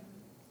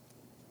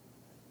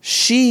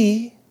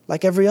 She,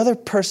 like every other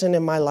person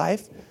in my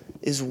life,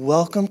 is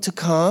welcome to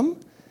come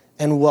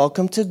and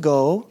welcome to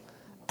go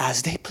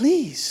as they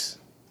please.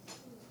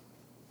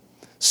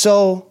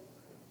 So,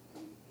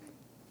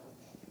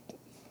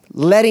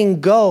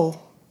 letting go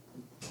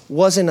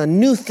wasn't a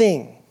new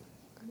thing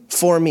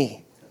for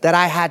me that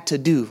I had to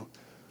do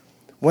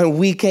when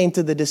we came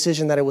to the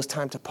decision that it was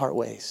time to part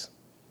ways.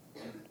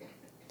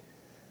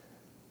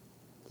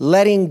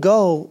 Letting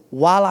go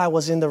while I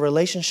was in the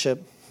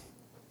relationship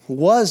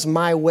was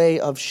my way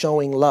of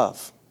showing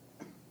love.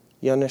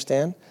 You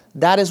understand?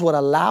 That is what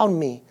allowed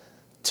me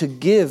to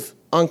give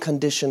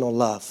unconditional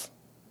love.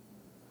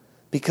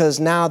 Because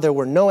now there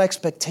were no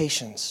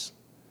expectations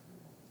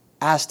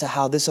as to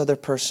how this other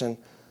person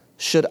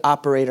should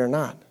operate or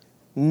not.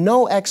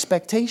 No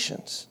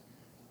expectations.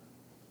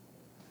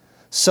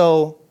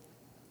 So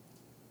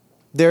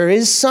there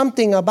is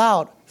something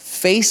about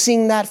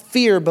facing that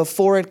fear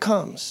before it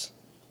comes.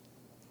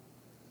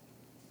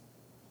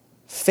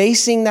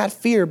 Facing that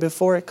fear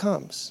before it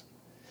comes.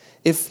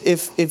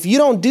 If you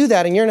don't do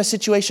that and you're in a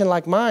situation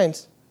like mine,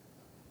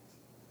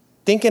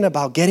 thinking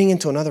about getting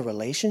into another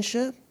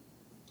relationship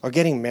or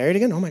getting married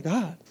again, oh my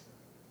God.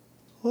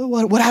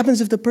 What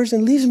happens if the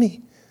person leaves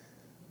me?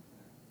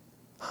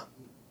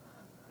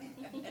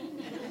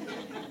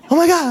 Oh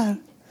my God.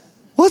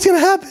 What's going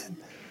to happen?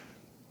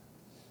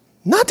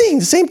 Nothing.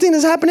 The same thing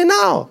is happening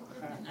now.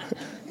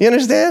 You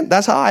understand?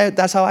 That's how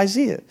I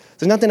see it.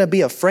 There's nothing to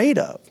be afraid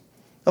of.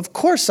 Of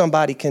course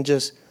somebody can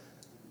just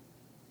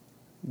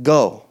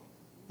go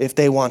if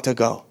they want to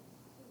go.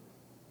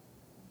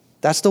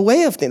 That's the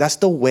way of things. That's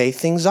the way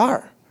things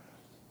are.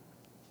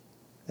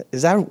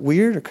 Is that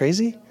weird or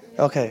crazy?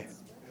 Okay.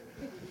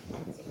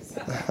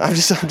 I'm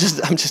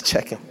just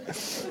checking.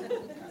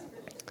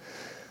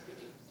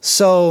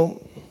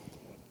 So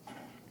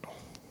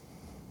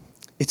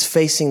it's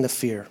facing the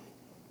fear.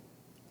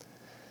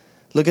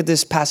 Look at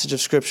this passage of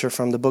scripture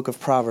from the book of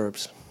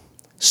Proverbs.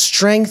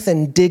 Strength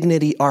and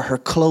dignity are her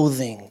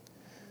clothing.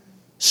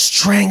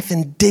 Strength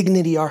and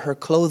dignity are her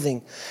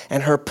clothing,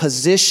 and her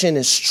position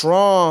is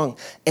strong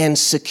and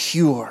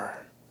secure.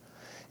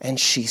 and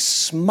she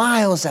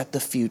smiles at the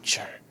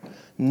future,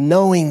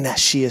 knowing that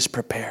she is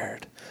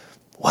prepared.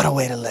 What a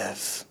way to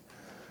live.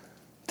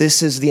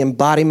 This is the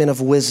embodiment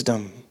of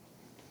wisdom.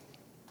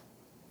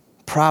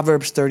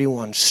 Proverbs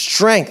 31,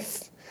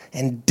 strength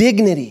and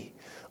dignity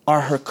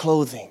are her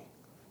clothing.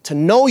 To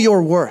know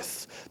your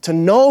worth, to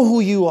know who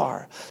you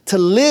are, to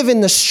live in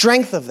the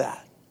strength of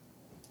that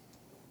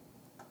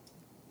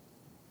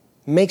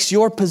makes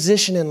your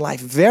position in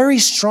life very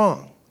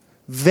strong,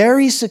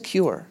 very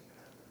secure,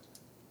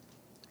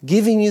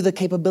 giving you the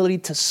capability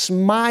to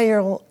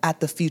smile at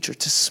the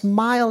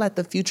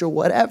future,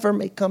 whatever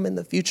may come in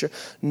the future,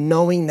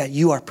 knowing that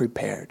you are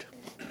prepared.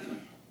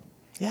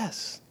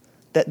 Yes,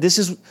 that this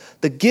is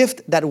the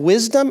gift that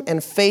wisdom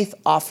and faith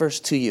offers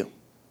to you.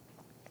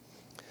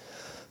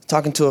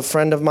 Talking to a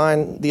friend of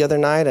mine the other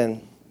night,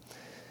 and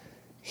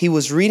he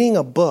was reading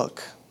a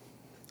book,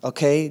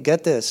 okay,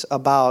 get this,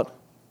 about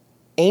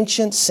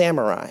ancient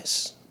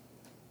samurais.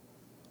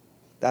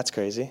 That's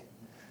crazy.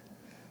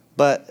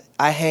 But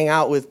I hang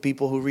out with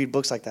people who read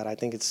books like that. I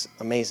think it's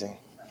amazing.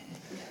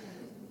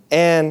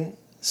 And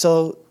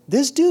so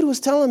this dude was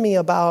telling me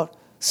about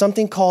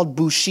something called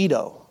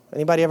Bushido.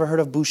 Anybody ever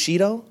heard of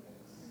Bushido?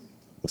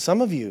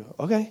 Some of you,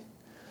 okay.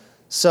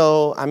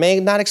 So I may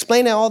not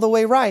explain it all the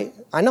way right.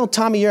 I know,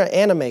 Tommy, you're an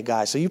anime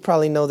guy, so you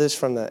probably know this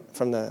from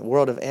the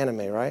world of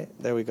anime, right?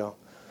 There we go.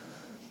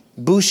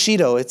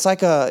 Bushido, it's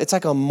like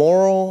a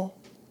moral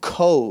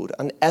code,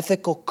 an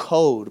ethical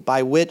code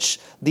by which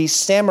these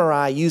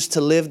samurai used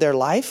to live their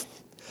life.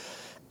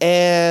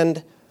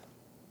 And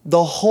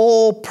the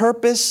whole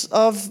purpose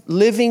of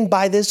living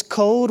by this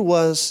code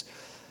was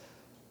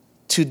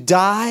to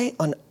die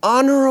an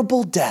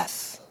honorable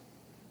death.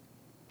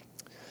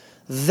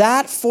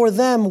 That for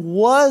them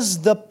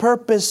was the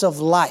purpose of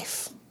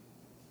life.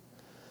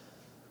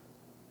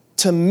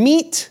 To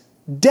meet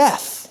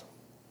death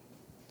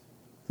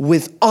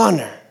with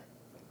honor.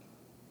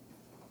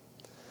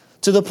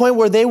 To the point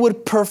where they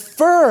would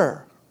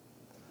prefer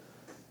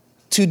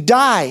to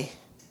die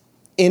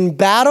in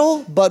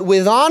battle but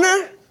with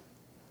honor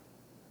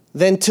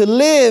than to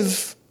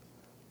live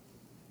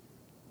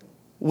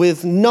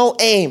with no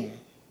aim,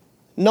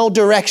 no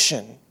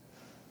direction,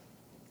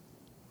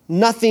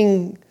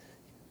 nothing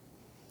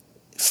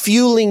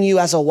fueling you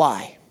as a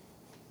why.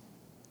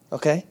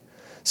 Okay?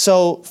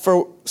 So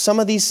for some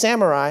of these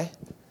samurai,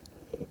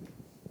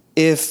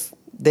 if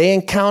they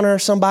encounter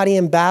somebody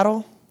in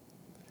battle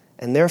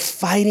and they're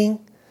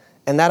fighting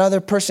and that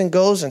other person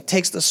goes and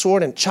takes the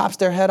sword and chops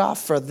their head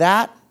off, for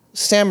that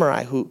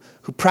samurai who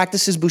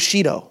practices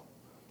Bushido,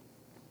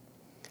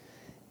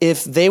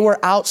 if they were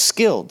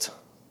outskilled,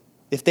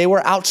 if they were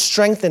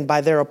outstrengthened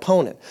by their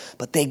opponent,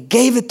 but they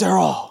gave it their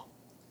all,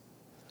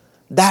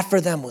 that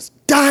for them was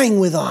dying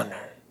with honor.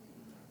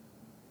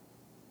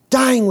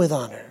 Dying with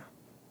honor.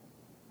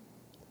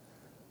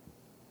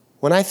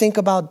 When I think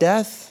about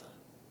death,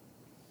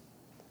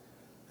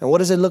 and what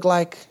does it look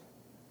like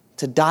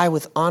to die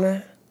with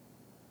honor?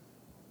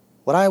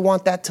 What I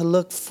want that to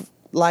look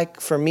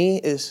like for me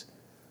is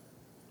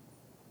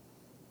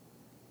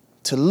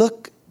to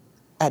look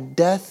at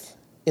death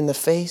in the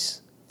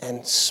face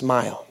and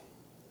smile.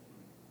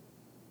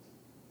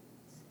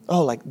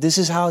 Oh, like this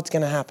is how it's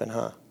going to happen,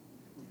 huh?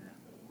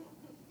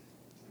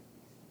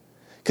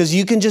 Because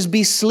you can just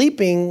be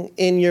sleeping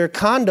in your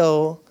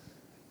condo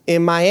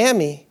in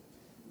Miami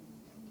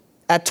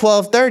at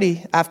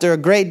 12:30 after a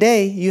great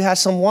day. You had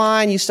some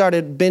wine. You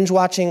started binge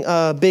watching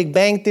Big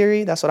Bang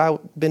Theory. That's what I've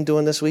been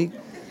doing this week.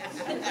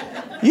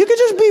 You could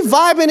just be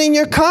vibing in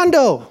your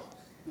condo,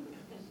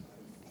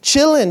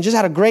 chilling. Just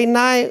had a great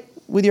night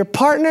with your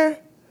partner.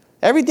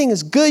 Everything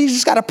is good. You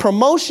just got a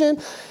promotion. And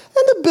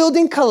the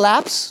building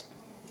collapsed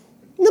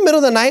in the middle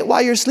of the night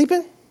while you're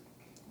sleeping.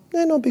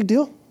 No big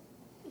deal.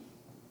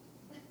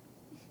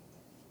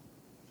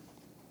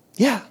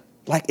 Yeah,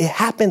 like it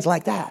happens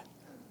like that.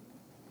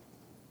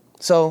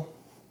 So,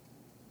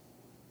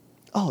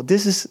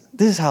 this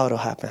is how it'll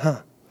happen,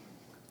 huh?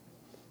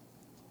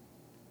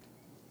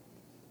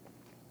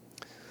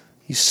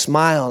 You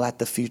smile at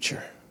the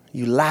future.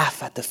 You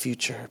laugh at the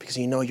future because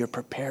you know you're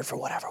prepared for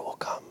whatever will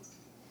come.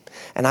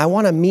 And I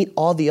want to meet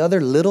all the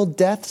other little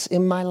deaths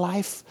in my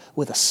life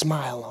with a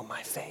smile on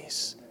my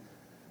face.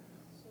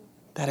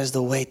 That is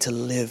the way to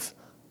live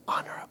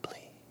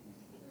honorably.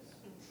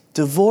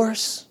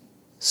 Divorce,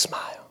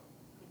 smile.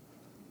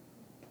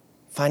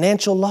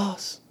 Financial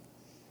loss,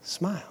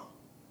 smile.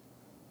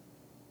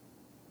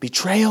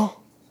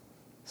 Betrayal,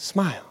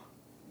 smile.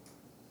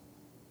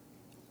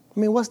 I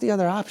mean, what's the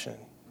other option?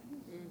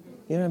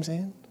 You know what I'm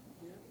saying?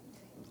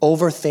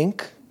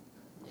 Overthink.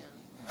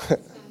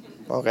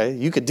 Okay,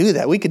 you could do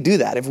that. We could do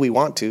that if we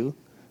want to.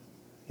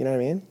 You know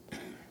what I mean?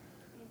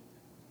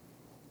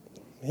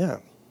 Yeah.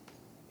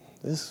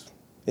 This is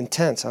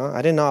intense, huh?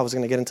 I didn't know I was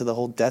going to get into the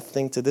whole death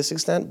thing to this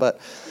extent, but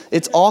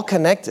it's all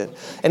connected.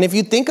 And if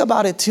you think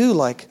about it too,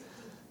 like,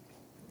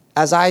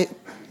 as I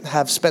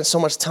have spent so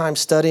much time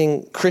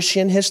studying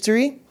Christian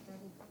history,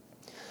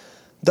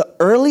 the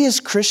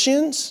earliest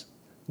Christians,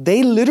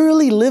 they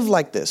literally lived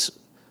like this.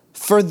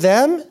 For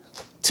them,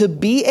 to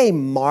be a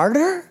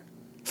martyr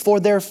for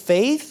their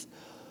faith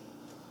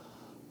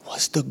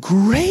was the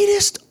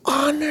greatest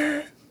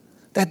honor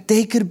that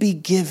they could be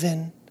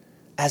given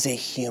as a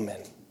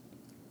human.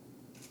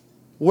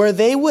 Where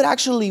they would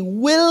actually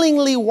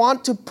willingly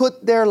want to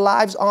put their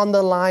lives on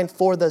the line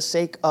for the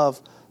sake of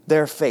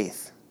their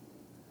faith.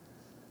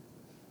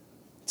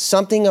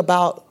 Something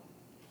about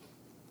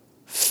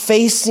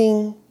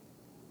facing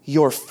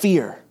your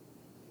fear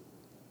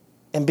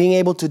and being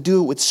able to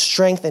do it with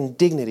strength and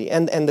dignity.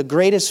 And the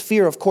greatest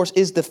fear, of course,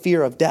 is the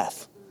fear of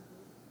death.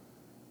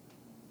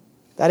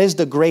 That is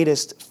the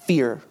greatest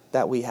fear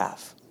that we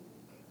have.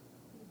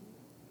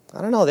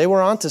 I don't know, they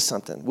were onto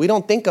something. We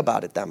don't think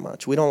about it that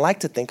much. We don't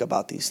like to think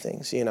about these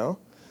things, you know.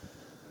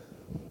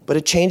 But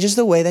it changes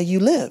the way that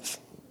you live.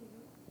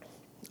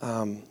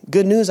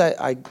 Good news,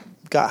 I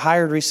got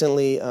hired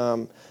recently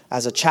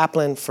as a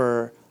chaplain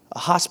for a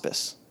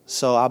hospice.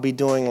 So I'll be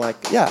doing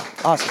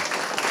awesome.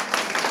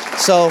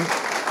 So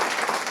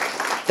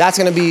that's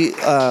going to be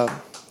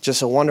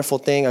just a wonderful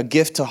thing, a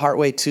gift to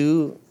Heartway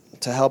too,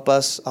 to help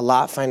us a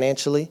lot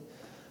financially.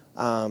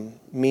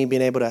 Me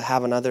being able to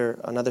have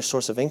another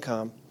source of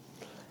income.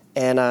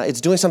 And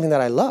it's doing something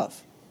that I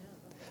love.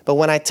 But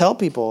when I tell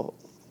people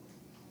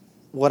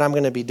what I'm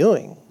going to be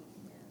doing,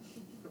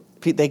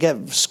 they get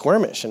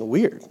squirmish and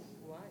weird.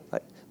 Why?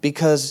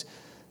 Because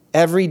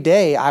every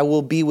day I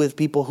will be with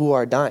people who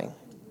are dying.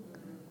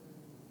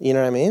 You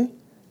know what I mean?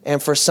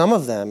 And for some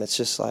of them, it's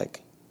just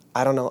like,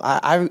 I don't know.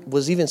 I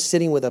was even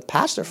sitting with a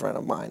pastor friend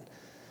of mine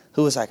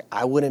who was like,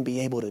 I wouldn't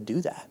be able to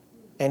do that.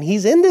 And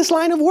he's in this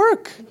line of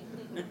work.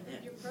 You're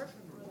perfect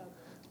for that.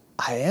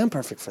 I am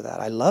perfect for that.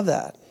 I love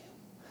that.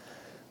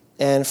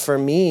 And for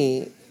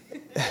me,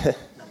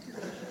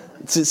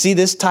 see,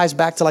 this ties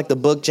back to like the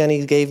book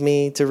Jenny gave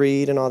me to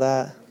read and all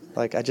that.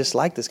 Like, I just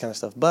like this kind of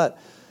stuff. But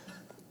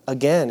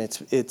again,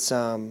 it's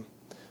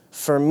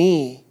for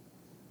me,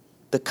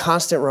 the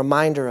constant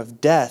reminder of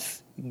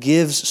death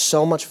gives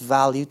so much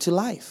value to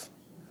life.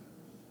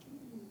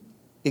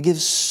 It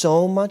gives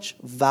so much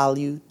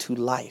value to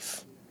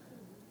life.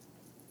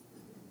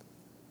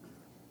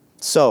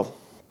 So,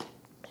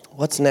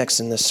 what's next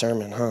in this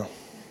sermon, huh?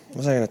 What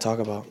was I going to talk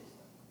about?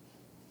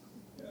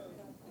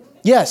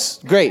 Yes,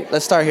 great.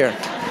 Let's start here.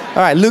 All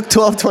right, Luke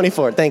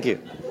 12:24. Thank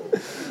you.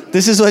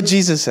 This is what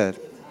Jesus said.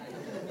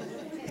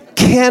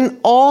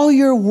 Can all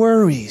your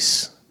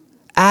worries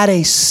add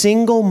a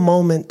single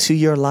moment to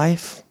your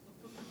life?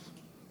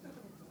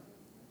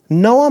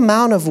 No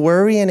amount of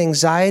worry and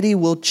anxiety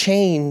will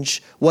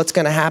change what's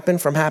going to happen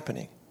from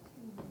happening.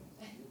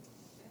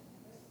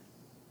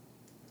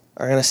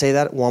 I'm going to say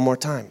that one more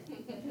time.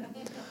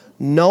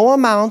 No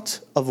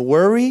amount of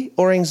worry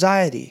or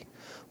anxiety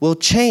will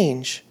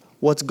change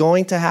what's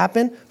going to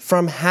happen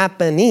from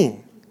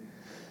happening.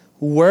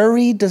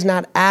 Worry does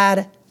not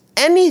add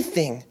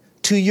anything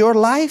to your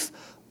life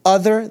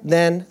other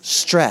than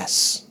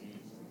stress.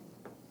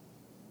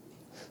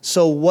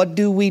 So what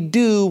do we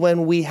do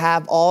when we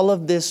have all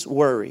of this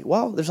worry?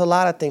 Well, there's a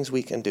lot of things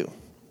we can do.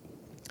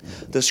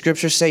 The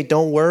scriptures say,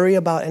 don't worry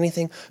about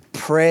anything,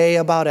 pray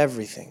about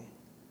everything.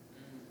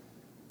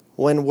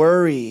 When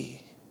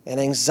worry and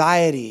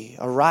anxiety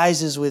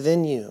arises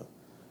within you,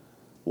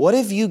 what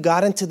if you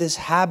got into this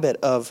habit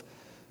of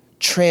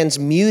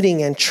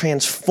transmuting and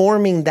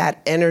transforming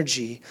that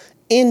energy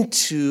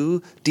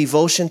into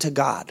devotion to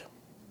God?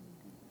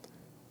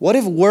 What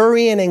if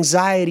worry and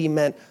anxiety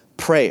meant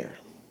prayer?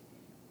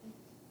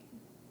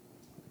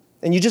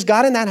 And you just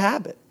got in that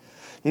habit.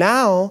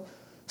 Now,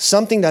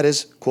 something that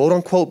is quote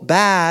unquote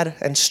bad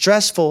and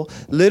stressful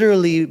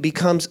literally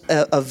becomes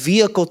a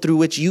vehicle through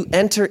which you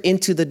enter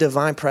into the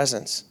divine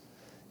presence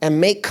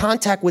and make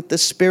contact with the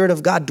Spirit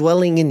of God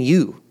dwelling in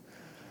you.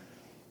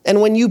 And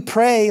when you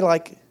pray,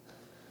 like,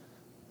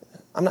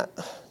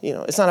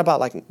 it's not about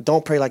like,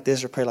 don't pray like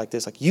this or pray like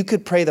this. Like, you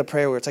could pray the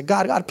prayer where it's like,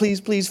 God,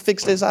 please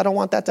fix this. I don't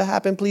want that to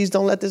happen. Please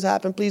don't let this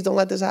happen. Please don't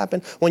let this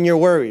happen, when you're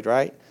worried,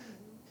 right?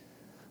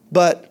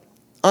 But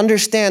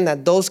understand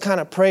that those kind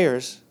of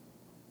prayers,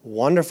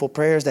 wonderful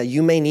prayers that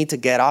you may need to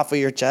get off of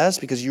your chest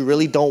because you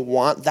really don't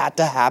want that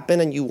to happen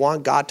and you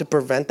want God to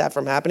prevent that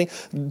from happening,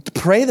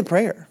 pray the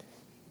prayer.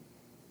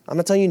 I'm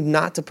not telling you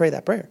not to pray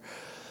that prayer.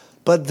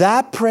 But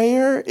that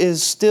prayer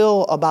is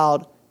still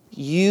about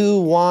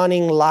you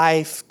wanting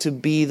life to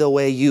be the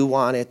way you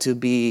want it to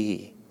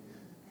be.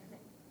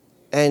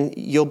 And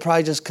you'll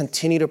probably just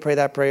continue to pray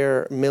that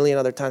prayer a million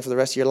other times for the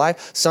rest of your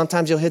life.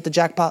 Sometimes you'll hit the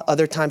jackpot,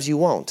 other times you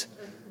won't.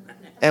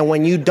 And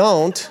when you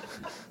don't,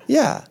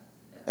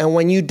 and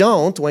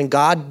when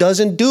God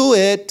doesn't do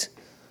it,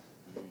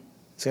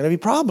 it's going to be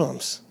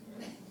problems.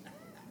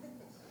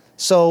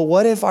 So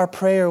what if our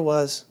prayer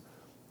was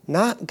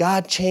not,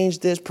 God, change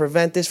this,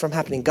 prevent this from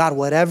happening. God,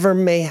 whatever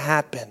may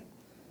happen,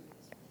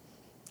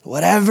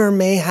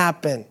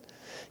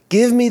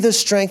 give me the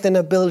strength and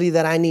ability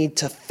that I need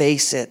to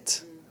face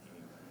it.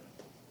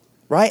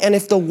 Right? And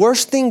if the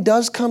worst thing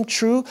does come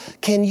true,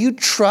 can you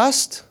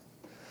trust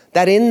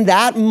that in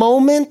that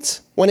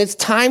moment, when it's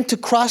time to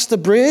cross the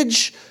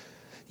bridge,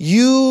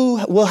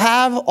 You will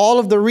have all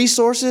of the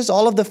resources,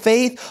 all of the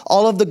faith,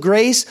 all of the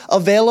grace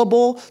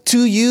available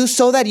to you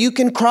so that you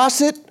can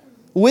cross it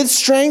with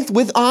strength,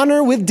 with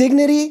honor, with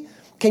dignity?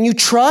 Can you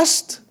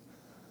trust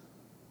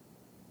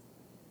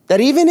that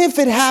even if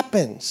it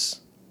happens,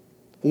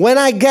 when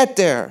I get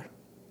there,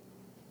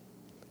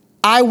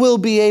 I will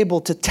be able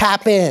to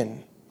tap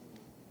in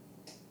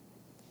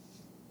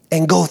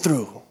and go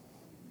through?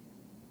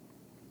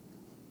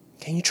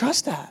 Can you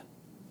trust that?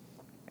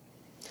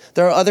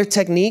 There are other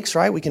techniques,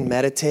 right? We can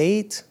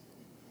meditate.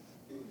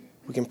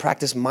 We can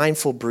practice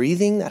mindful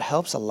breathing. That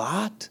helps a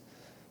lot.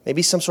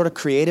 Maybe some sort of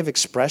creative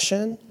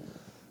expression.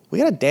 We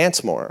got to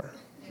dance more.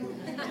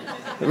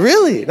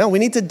 Really? No, we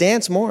need to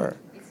dance more.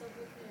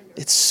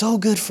 It's so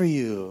good for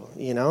you,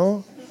 you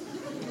know?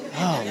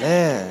 Oh,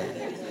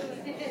 man.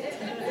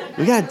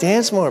 We got to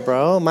dance more,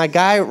 bro. My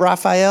guy,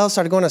 Raphael,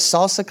 started going to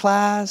salsa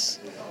class.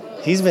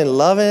 He's been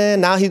loving it.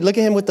 Now look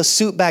at him with the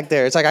suit back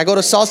there. It's like I go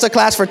to salsa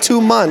class for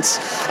 2 months,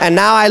 and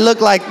now I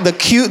look like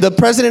the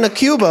president of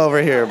Cuba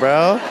over here,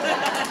 bro.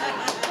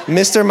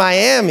 Mr.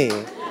 Miami.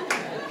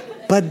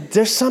 But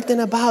there's something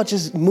about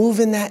just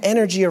moving that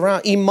energy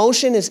around.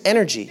 Emotion is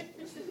energy.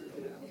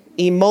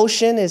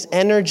 Emotion is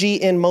energy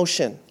in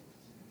motion.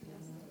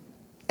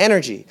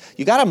 Energy.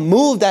 You got to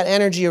move that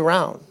energy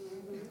around.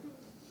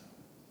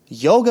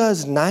 Yoga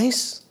is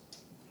nice.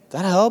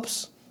 That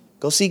helps.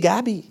 Go see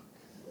Gabby.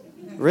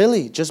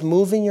 Really, just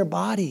moving your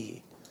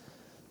body,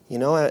 you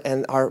know,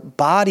 and our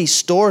body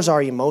stores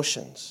our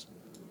emotions,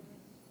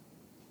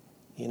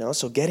 you know,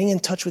 so getting in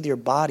touch with your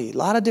body. A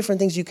lot of different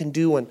things you can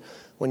do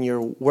when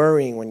you're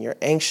worrying, when you're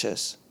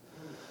anxious.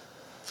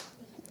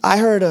 I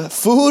heard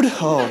food.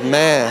 Oh,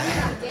 man.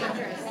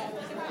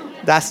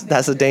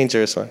 That's a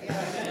dangerous one.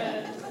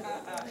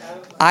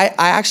 I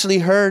actually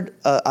heard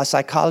a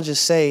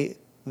psychologist say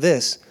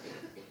this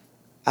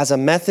as a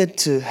method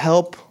to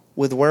help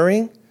with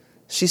worrying.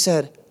 She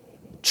said,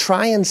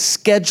 try and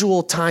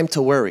schedule time to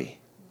worry.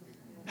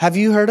 Have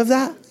you heard of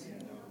that?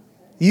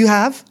 You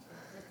have?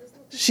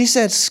 She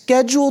said,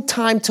 schedule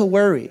time to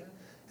worry.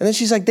 And then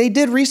she's like, they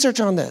did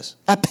research on this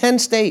at Penn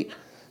State.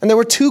 And there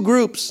were 2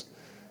 groups.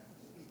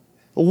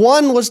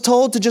 One was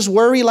told to just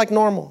worry like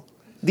normal.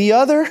 The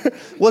other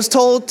was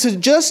told to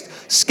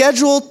just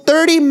schedule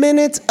 30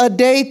 minutes a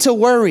day to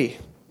worry.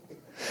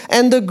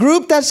 And the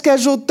group that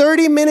scheduled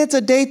 30 minutes a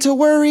day to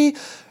worry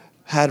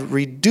had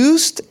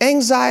reduced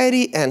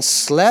anxiety and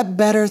slept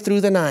better through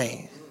the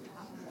night.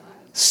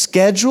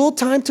 Schedule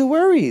time to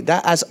worry.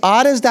 That, as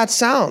odd as that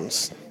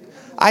sounds,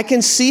 I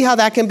can see how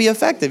that can be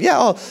effective.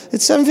 Yeah,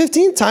 it's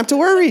 7:15, time to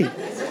worry.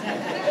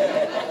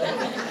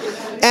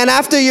 And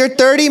after your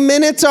 30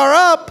 minutes are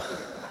up,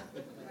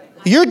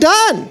 you're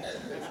done.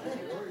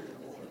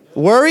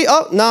 Worry,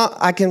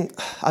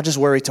 I'll just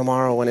worry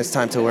tomorrow when it's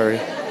time to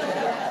worry.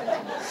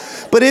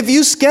 But if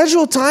you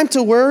schedule time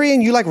to worry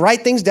and you like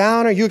write things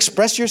down or you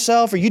express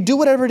yourself or you do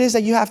whatever it is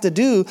that you have to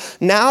do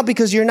now,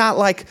 because you're not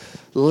like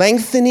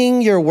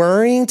lengthening your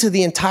worrying to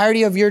the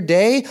entirety of your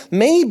day,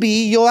 maybe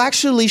you'll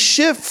actually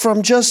shift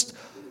from just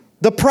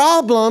the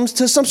problems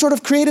to some sort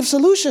of creative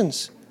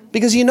solutions,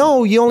 because you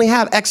know you only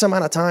have X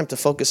amount of time to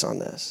focus on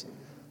this.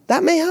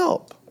 That may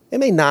help. It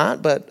may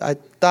not, but I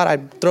thought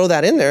I'd throw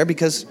that in there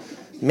because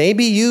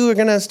maybe you are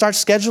going to start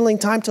scheduling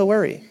time to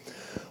worry.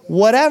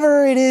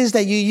 Whatever it is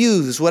that you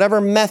use, whatever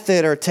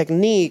method or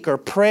technique or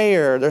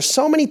prayer, there's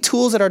so many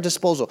tools at our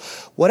disposal.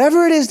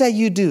 Whatever it is that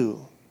you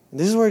do,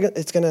 this is where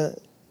it's going to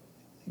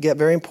get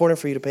very important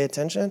for you to pay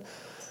attention.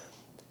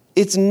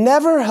 It's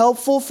never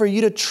helpful for you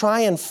to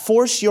try and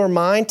force your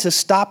mind to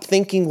stop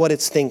thinking what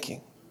it's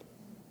thinking.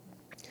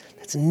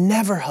 It's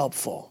never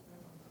helpful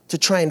to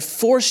try and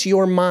force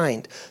your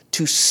mind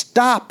to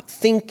stop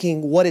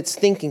thinking what it's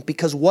thinking,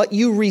 because what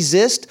you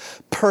resist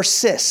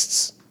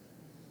persists.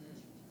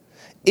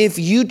 If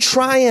you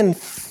try and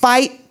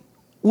fight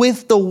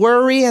with the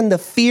worry and the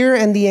fear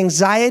and the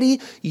anxiety,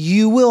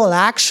 you will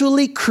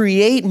actually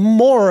create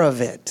more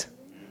of it.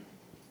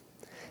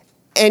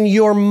 And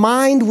your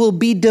mind will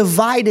be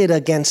divided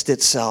against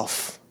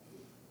itself.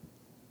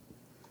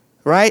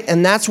 Right?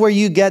 And that's where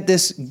you get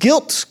this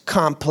guilt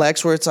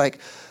complex where it's like,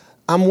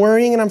 I'm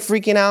worrying and I'm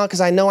freaking out because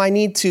I know I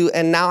need to,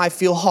 and now I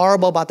feel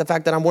horrible about the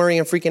fact that I'm worrying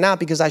and freaking out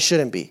because I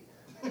shouldn't be.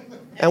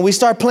 And we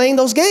start playing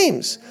those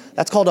games.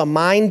 That's called a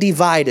mind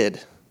divided.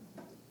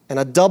 And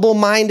a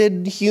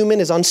double-minded human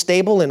is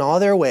unstable in all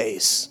their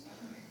ways.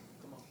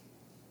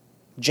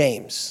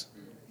 James.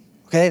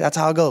 Okay, that's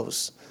how it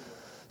goes.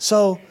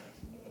 So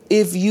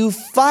if you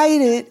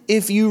fight it,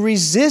 if you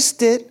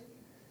resist it,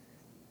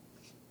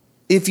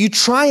 if you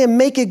try and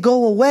make it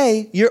go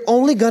away, you're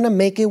only going to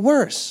make it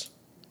worse.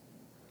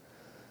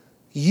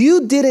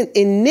 You didn't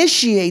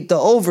initiate the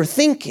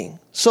overthinking.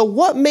 So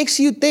what makes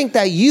you think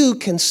that you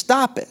can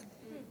stop it?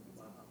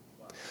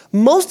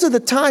 Most of the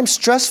time,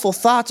 stressful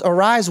thoughts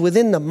arise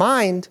within the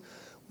mind.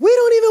 We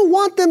don't even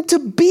want them to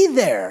be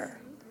there.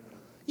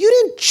 You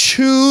didn't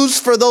choose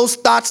for those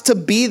thoughts to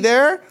be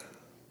there,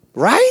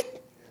 right?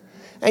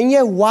 And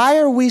yet, why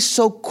are we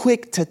so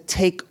quick to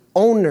take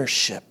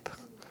ownership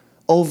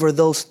over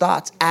those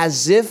thoughts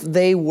as if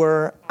they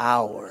were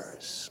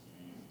ours.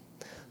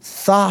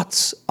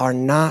 Thoughts are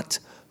not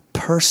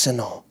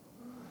personal.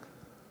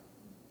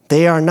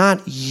 They are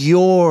not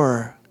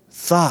your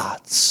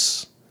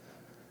thoughts.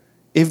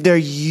 If they're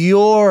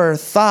your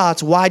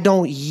thoughts, why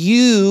don't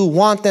you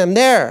want them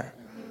there?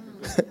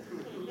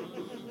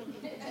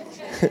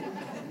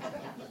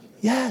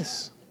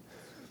 Yes.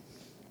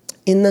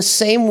 In the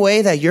same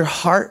way that your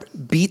heart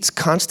beats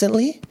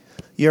constantly,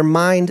 your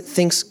mind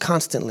thinks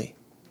constantly.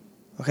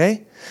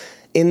 Okay?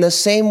 In the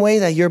same way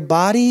that your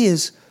body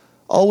is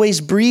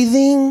always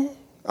breathing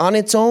on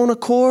its own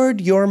accord,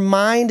 your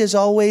mind is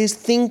always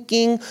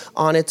thinking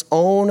on its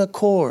own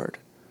accord.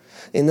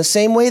 In the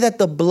same way that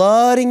the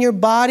blood in your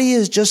body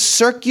is just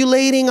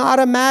circulating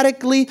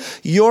automatically,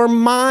 your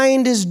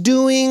mind is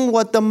doing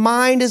what the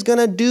mind is going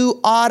to do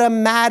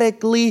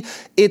automatically.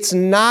 It's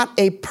not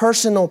a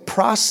personal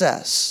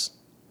process.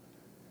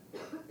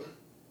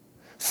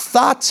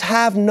 Thoughts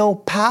have no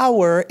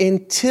power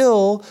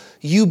until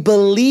you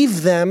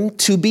believe them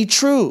to be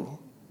true.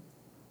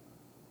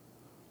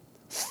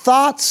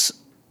 Thoughts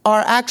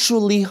are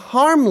actually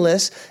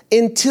harmless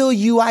until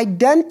you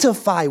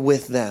identify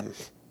with them.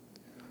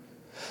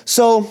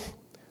 So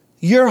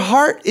your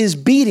heart is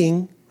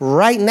beating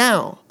right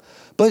now,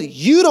 but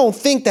you don't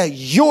think that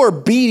you're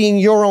beating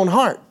your own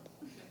heart,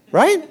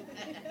 right?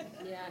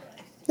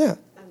 Yeah.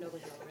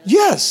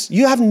 Yes,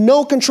 you have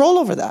no control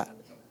over that.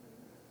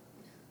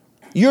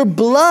 Your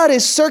blood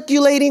is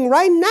circulating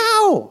right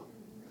now.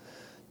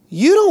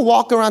 You don't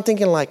walk around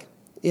thinking like,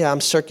 yeah,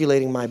 I'm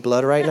circulating my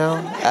blood right now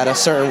at a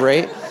certain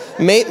rate.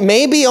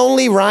 Maybe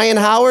only Ryan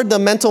Howard, the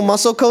mental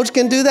muscle coach,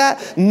 can do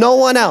that. No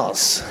one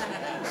else.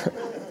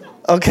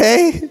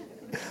 Okay?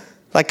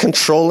 Like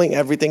controlling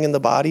everything in the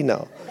body?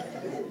 No.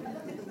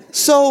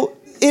 So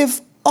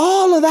if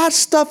all of that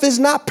stuff is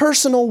not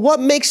personal, what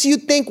makes you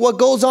think what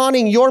goes on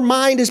in your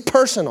mind is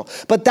personal?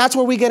 But that's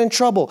where we get in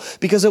trouble.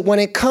 Because when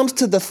it comes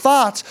to the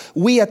thoughts,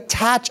 we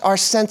attach our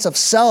sense of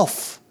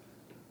self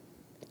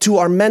to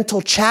our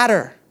mental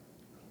chatter.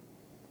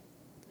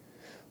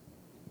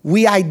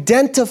 We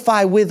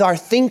identify with our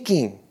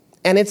thinking.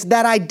 And it's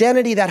that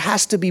identity that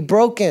has to be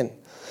broken.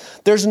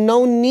 There's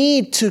no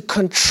need to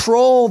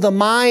control the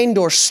mind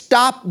or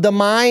stop the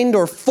mind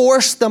or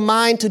force the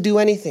mind to do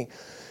anything.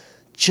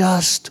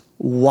 Just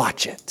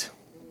watch it.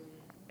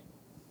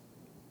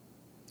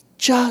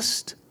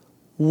 Just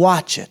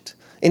watch it.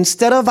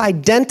 Instead of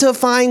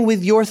identifying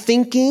with your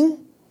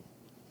thinking,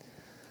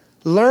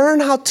 learn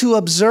how to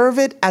observe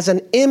it as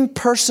an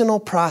impersonal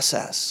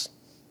process.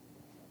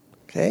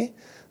 Okay?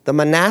 The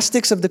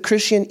monastics of the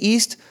Christian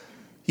East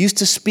used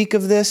to speak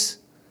of this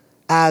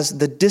as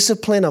the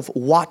discipline of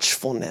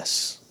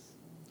watchfulness.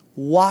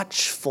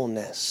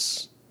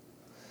 Watchfulness.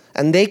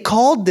 And they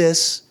called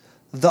this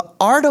the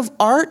art of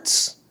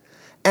arts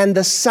and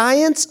the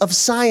science of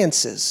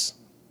sciences.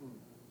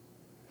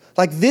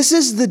 Like this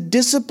is the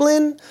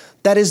discipline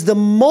that is the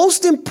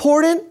most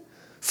important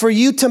for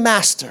you to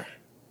master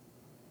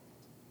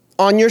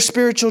on your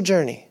spiritual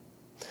journey.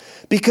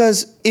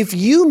 Because if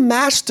you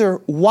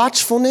master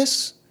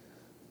watchfulness,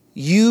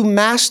 you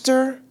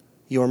master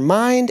your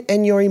mind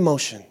and your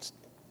emotions.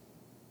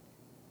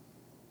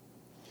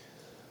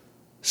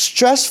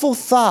 Stressful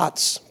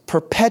thoughts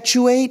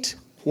perpetuate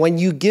when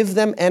you give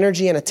them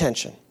energy and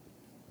attention.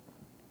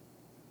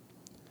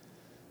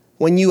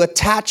 When you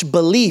attach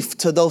belief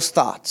to those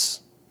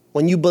thoughts,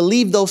 when you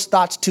believe those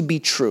thoughts to be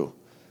true,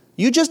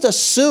 you just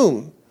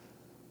assume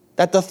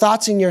that the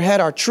thoughts in your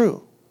head are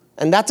true.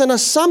 And that's an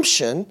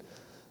assumption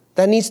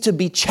that needs to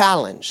be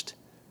challenged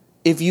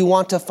if you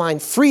want to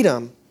find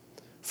freedom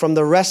from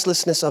the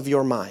restlessness of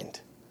your mind.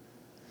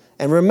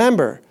 And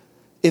remember,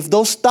 if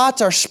those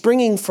thoughts are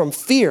springing from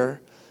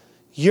fear,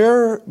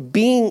 you're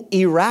being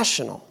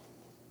irrational.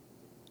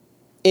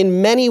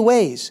 In many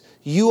ways,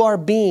 you are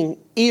being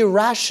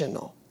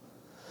irrational.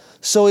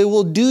 So it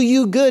will do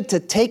you good to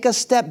take a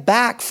step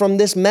back from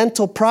this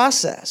mental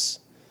process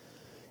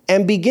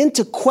and begin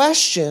to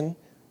question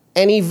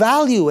and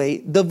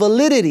evaluate the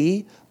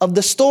validity of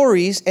the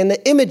stories and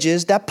the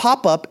images that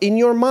pop up in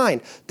your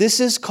mind. This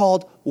is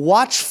called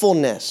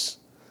watchfulness,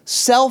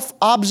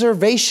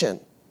 self-observation.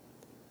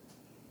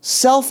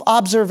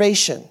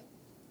 Self-observation.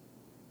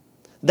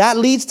 That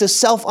leads to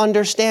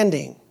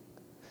self-understanding.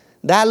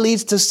 That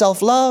leads to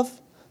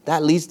self-love.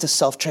 That leads to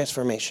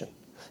self-transformation.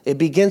 It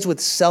begins with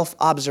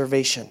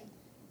self-observation.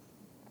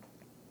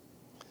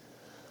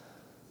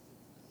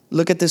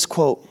 Look at this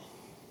quote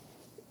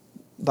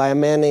by a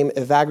man named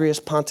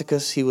Evagrius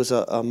Ponticus. He was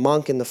a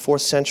monk in the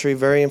 4th century,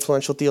 very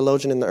influential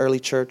theologian in the early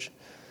church.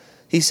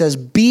 He says,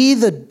 "Be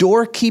the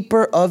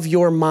doorkeeper of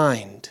your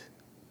mind,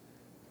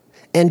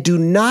 and do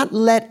not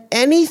let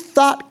any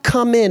thought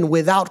come in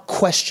without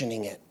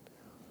questioning it.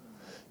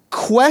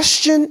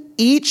 Question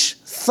each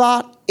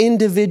thought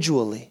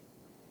individually.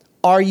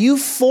 Are you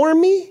for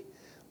me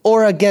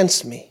or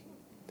against me?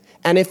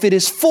 And if it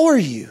is for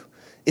you,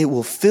 it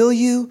will fill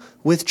you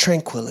with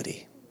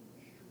tranquility."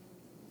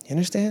 You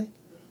understand?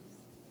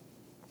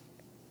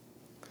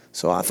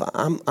 So if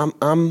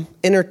I'm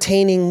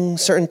entertaining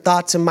certain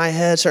thoughts in my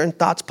head, certain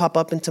thoughts pop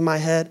up into my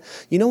head.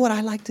 You know what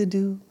I like to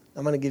do?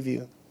 I'm going to give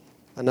you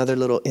another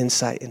little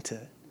insight into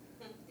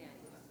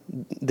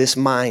this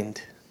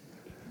mind.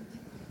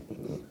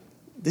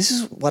 This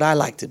is what I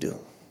like to do.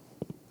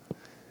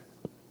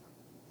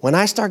 When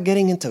I start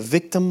getting into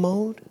victim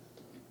mode,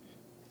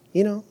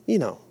 you know.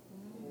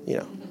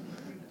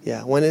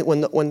 Yeah,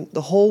 when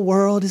the whole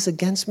world is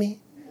against me,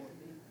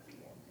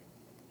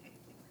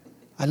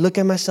 I look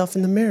at myself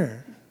in the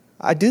mirror.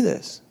 I do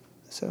this.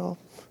 I say, oh,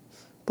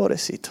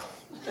 pobrecito.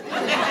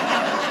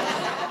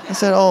 I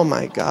said, oh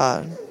my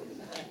God,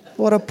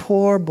 what a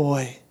poor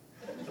boy.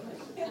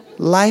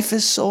 Life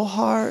is so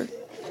hard.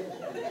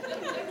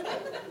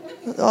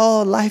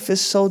 Oh, life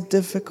is so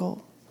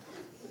difficult.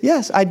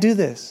 Yes, I do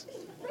this.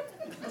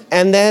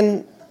 And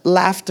then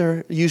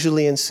laughter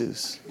usually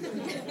ensues.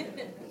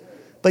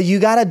 But you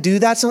got to do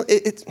that.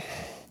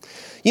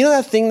 You know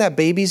that thing that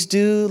babies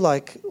do,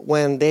 like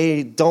when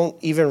they don't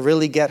even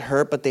really get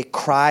hurt, but they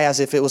cry as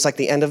if it was like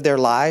the end of their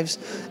lives?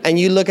 And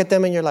you look at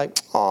them and you're like,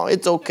 oh,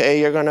 it's okay.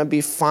 You're going to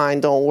be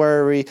fine. Don't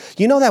worry.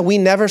 You know that we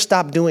never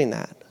stop doing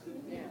that.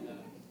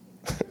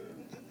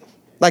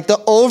 Like the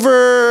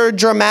over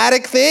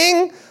dramatic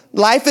thing,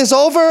 life is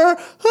over.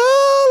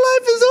 Oh,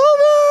 life is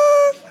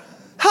over.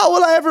 How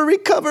will I ever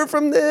recover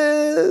from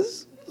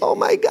this? Oh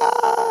my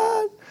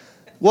God.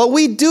 What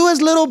we do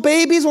as little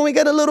babies when we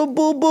get a little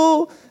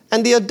boo-boo,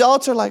 and the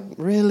adults are like,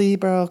 really,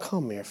 bro?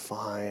 Come here,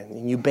 fine.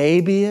 And you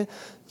baby it.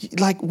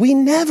 Like, we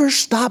never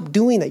stop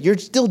doing that. You're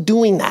still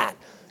doing that.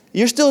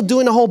 You're still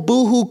doing the whole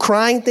boo-hoo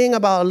crying thing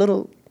about a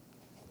little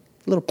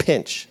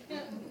pinch,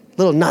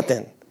 little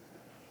nothing.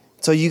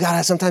 So you got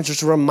to sometimes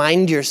just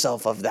remind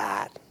yourself of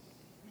that.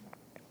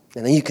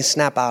 And then you can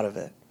snap out of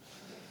it.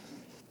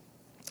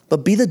 But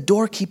be the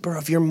doorkeeper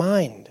of your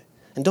mind.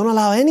 And don't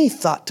allow any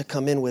thought to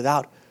come in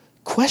without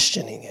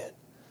questioning it.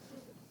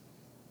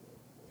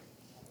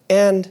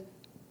 And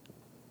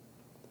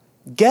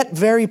get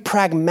very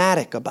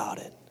pragmatic about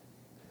it.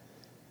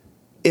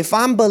 If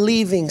I'm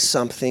believing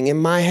something in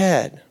my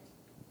head,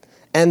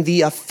 and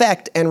the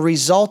effect and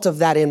result of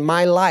that in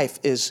my life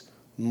is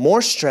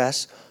more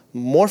stress,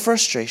 more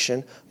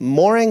frustration,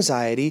 more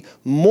anxiety,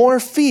 more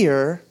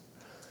fear,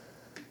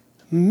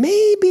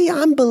 maybe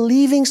I'm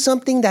believing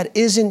something that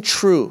isn't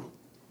true.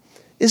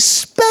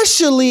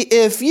 Especially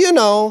if,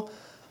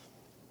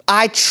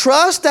 I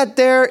trust that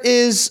there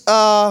is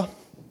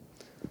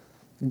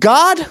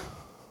God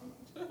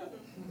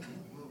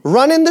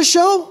running the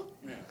show.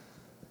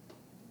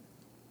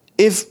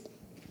 If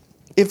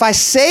I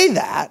say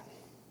that,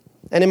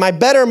 and in my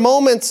better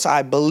moments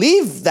I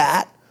believe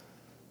that,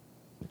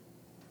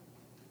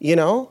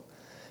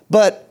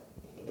 but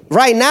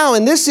right now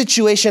in this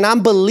situation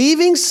I'm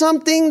believing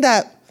something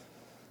that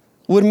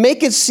would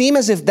make it seem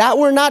as if that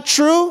were not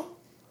true.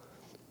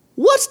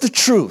 What's the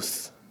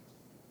truth?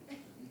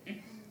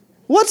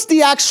 What's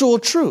the actual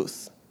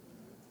truth?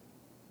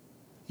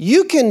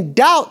 You can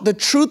doubt the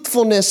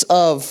truthfulness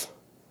of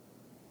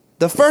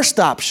the first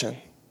option,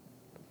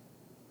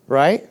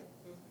 right?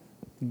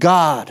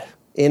 God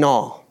in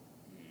all.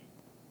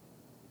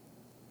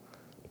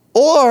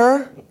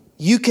 Or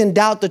you can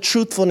doubt the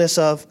truthfulness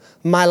of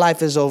my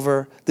life is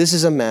over, this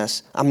is a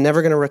mess, I'm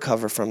never going to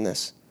recover from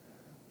this.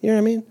 You know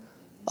what I mean?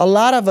 A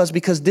lot of us,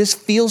 because this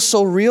feels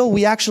so real,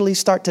 we actually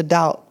start to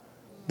doubt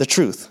the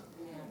truth.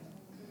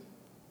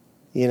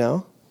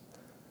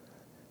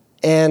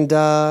 And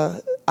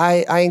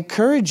I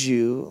encourage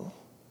you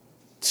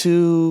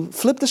to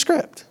flip the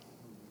script.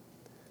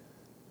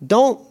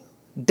 Don't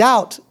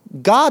doubt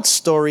God's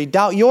story,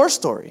 doubt your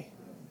story.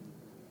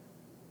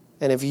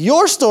 And if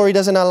your story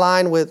doesn't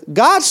align with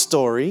God's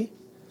story,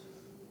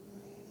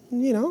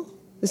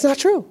 it's not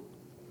true.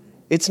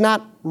 It's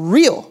not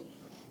real.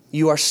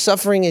 You are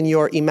suffering in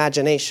your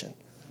imagination.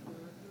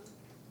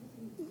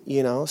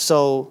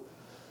 So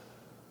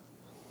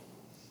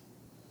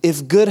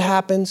if good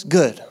happens,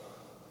 good.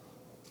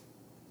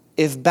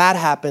 If bad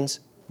happens,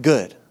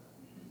 good.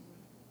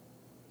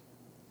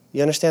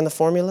 You understand the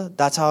formula?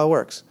 That's how it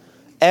works.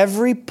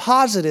 Every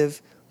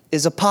positive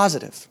is a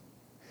positive,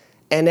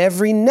 and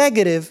every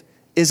negative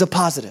is a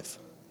positive.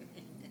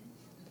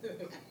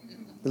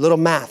 A little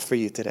math for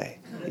you today,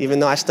 even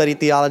though I studied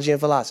theology and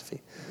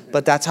philosophy.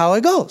 But that's how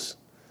it goes.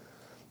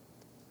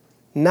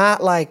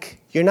 Not like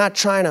you're not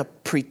trying to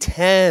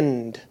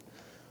pretend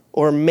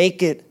or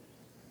make it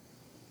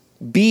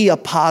be a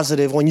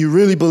positive when you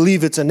really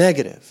believe it's a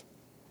negative.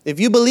 If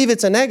you believe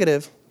it's a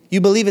negative, you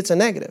believe it's a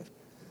negative.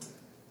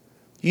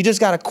 You just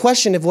got to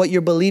question if what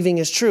you're believing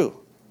is true.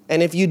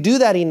 And if you do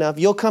that enough,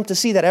 you'll come to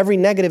see that every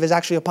negative is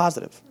actually a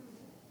positive.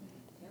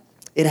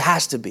 It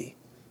has to be.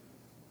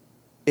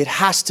 It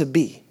has to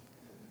be.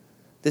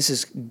 This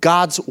is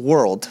God's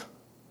world.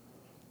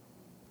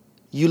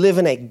 You live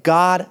in a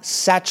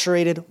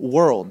God-saturated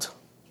world.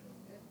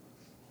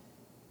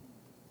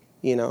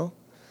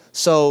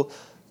 So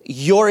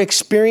your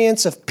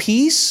experience of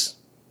peace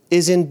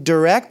is in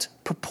direct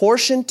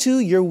proportion to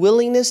your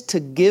willingness to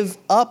give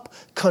up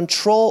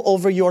control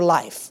over your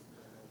life.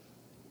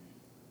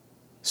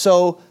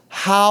 So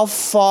how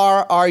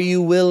far are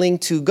you willing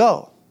to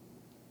go?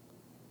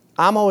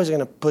 I'm always going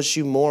to push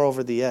you more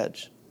over the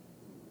edge.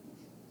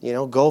 You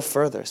know, go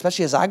further,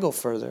 especially as I go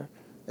further.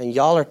 And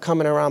y'all are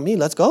coming around me.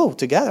 Let's go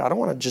together. I don't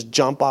want to just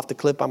jump off the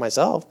cliff by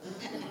myself.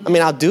 I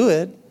mean, I'll do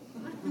it,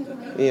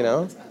 you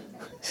know.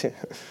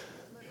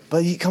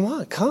 But come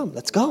on,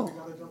 let's go.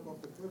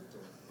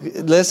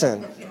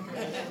 Listen,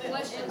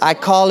 I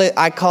call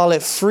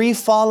it free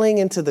falling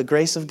into the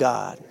grace of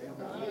God.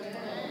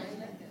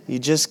 You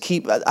just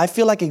I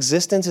feel like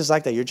existence is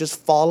like that. You're just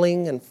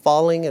falling and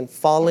falling and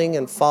falling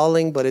and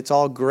falling, but it's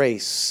all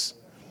grace.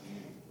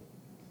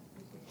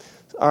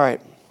 All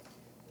right.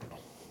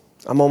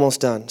 I'm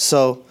almost done.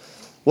 So,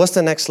 what's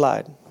the next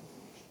slide?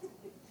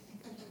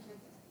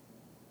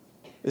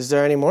 Is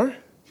there any more?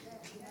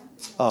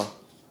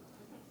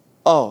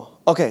 Oh,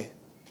 okay.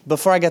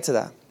 Before I get to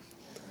that,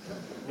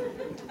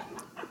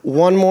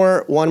 one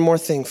more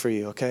thing for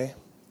you, okay?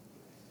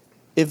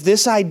 If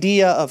this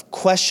idea of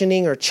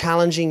questioning or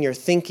challenging your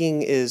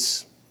thinking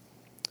is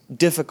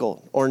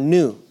difficult or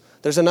new,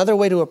 there's another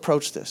way to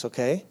approach this,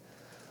 okay?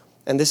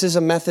 And this is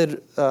a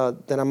method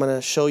that I'm going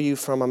to show you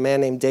from a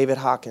man named David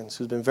Hawkins,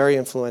 who's been very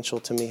influential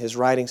to me. His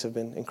writings have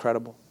been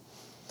incredible.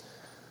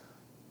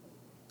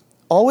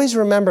 Always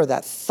remember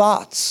that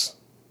thoughts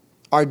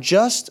are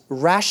just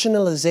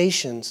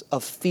rationalizations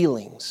of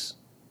feelings.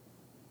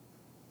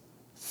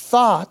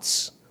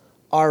 Thoughts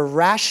are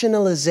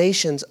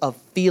rationalizations of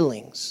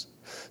feelings.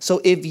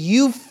 So if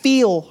you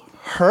feel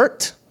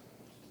hurt,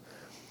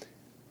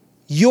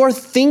 your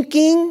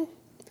thinking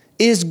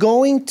is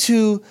going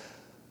to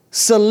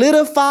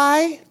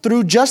solidify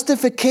through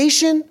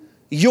justification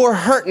your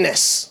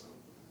hurtness.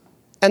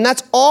 And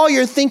that's all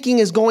your thinking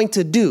is going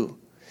to do.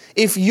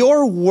 If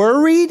you're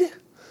worried,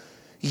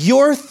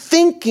 your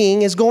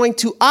thinking is going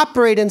to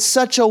operate in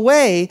such a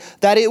way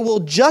that it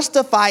will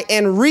justify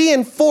and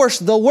reinforce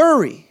the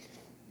worry.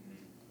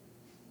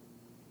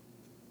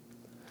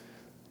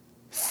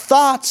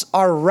 Thoughts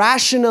are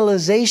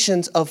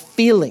rationalizations of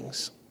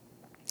feelings.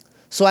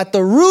 So at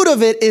the root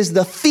of it is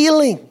the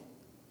feeling.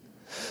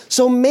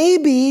 So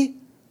maybe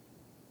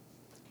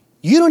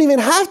you don't even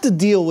have to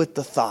deal with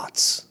the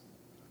thoughts.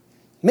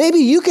 Maybe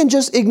you can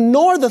just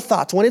ignore the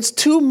thoughts. When it's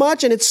too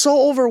much and it's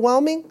so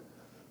overwhelming,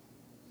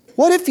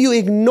 what if you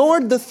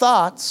ignored the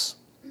thoughts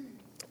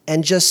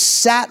and just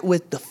sat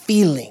with the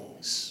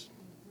feelings?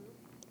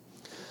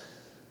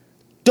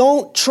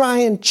 Don't try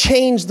and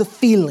change the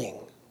feeling.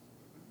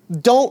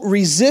 Don't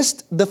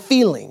resist the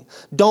feeling.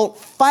 Don't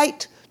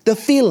fight the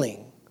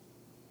feeling.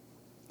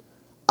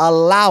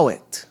 Allow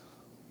it.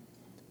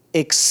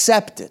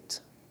 Accept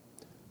it.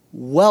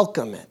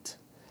 Welcome it.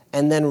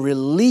 And then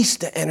release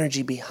the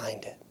energy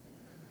behind it.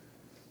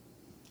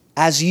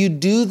 As you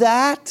do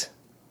that,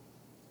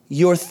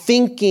 your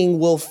thinking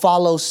will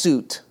follow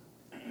suit.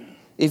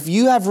 If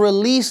you have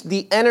released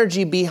the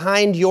energy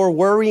behind your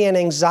worry and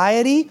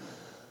anxiety,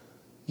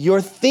 your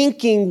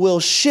thinking will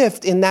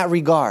shift in that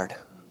regard.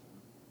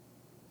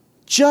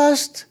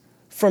 Just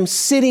from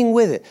sitting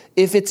with it.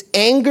 If it's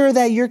anger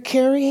that you're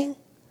carrying,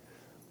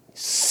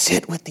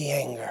 sit with the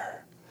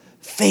anger.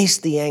 Face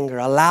the anger.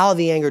 Allow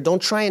the anger.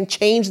 Don't try and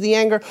change the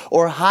anger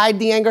or hide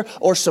the anger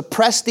or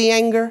suppress the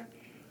anger.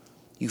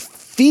 You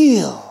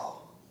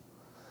feel.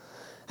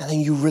 And then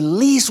you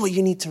release what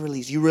you need to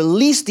release. You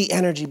release the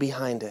energy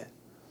behind it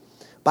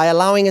by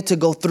allowing it to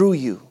go through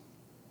you.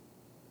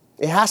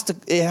 It has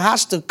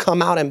to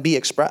come out and be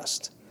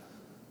expressed.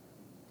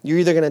 You're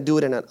either going to do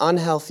it in an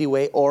unhealthy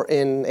way or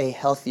in a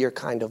healthier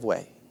kind of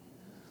way.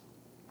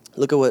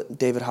 Look at what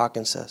David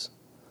Hawkins says.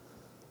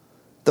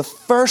 The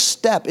first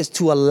step is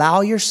to allow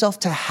yourself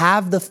to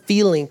have the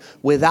feeling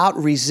without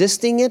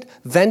resisting it,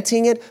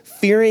 venting it,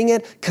 fearing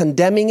it,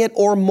 condemning it,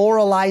 or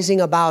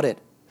moralizing about it.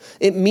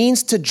 It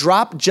means to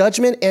drop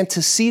judgment and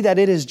to see that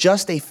it is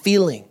just a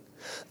feeling.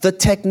 The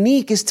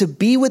technique is to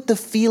be with the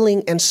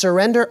feeling and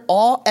surrender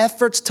all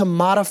efforts to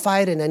modify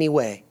it in any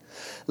way.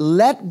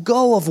 Let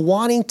go of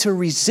wanting to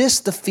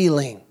resist the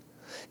feeling.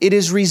 It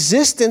is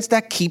resistance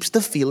that keeps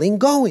the feeling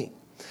going.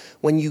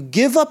 When you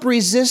give up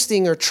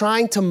resisting or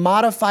trying to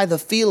modify the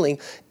feeling,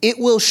 it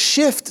will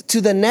shift to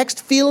the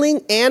next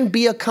feeling and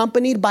be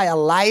accompanied by a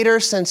lighter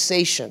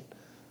sensation.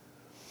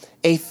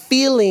 A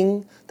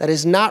feeling that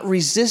is not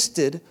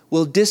resisted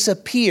will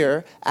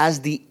disappear as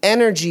the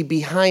energy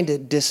behind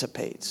it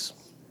dissipates.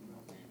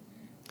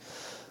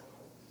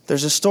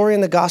 There's a story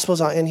in the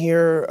Gospels out in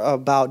here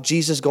about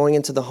Jesus going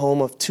into the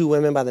home of two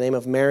women by the name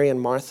of Mary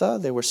and Martha.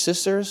 They were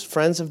sisters,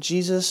 friends of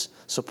Jesus,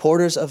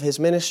 supporters of his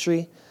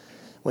ministry.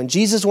 When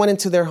Jesus went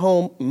into their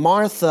home,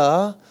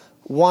 Martha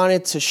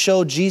wanted to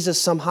show Jesus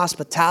some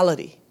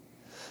hospitality.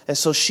 And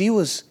so she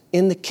was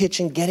in the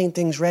kitchen getting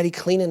things ready,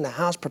 cleaning the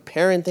house,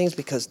 preparing things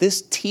because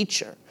this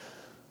teacher,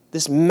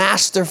 this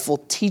masterful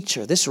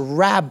teacher, this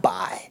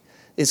rabbi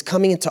is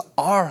coming into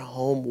our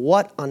home.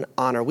 What an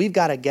honor. We've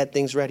got to get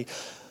things ready.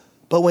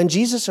 But when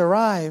Jesus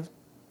arrived,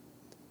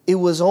 it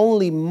was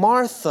only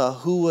Martha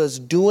who was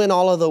doing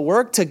all of the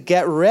work to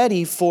get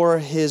ready for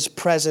his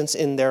presence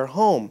in their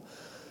home.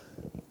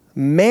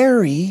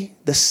 Mary,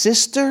 the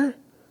sister,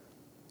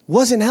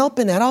 wasn't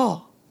helping at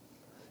all.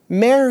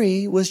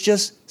 Mary was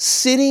just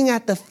sitting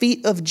at the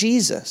feet of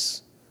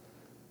Jesus,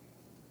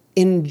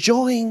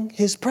 enjoying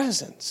his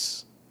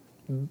presence,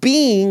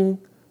 being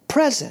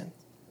present.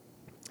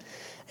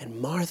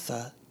 And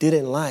Martha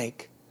didn't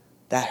like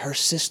that her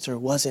sister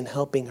wasn't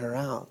helping her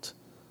out.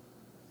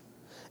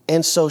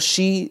 And so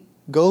she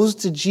goes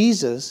to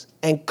Jesus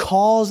and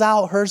calls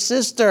out her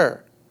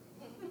sister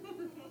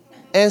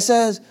and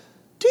says,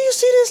 do you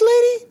see this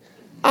lady?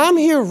 I'm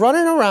here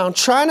running around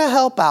trying to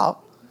help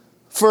out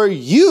for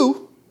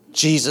you,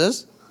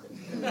 Jesus.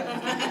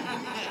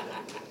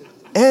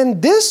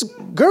 And this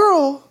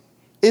girl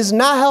is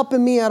not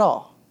helping me at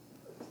all.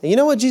 And you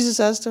know what Jesus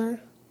says to her?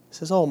 He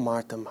says, oh,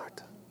 Martha,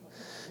 Martha,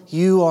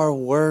 you are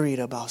worried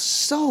about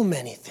so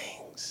many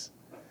things.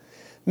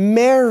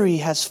 Mary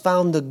has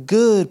found the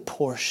good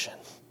portion,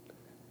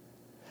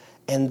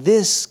 and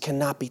this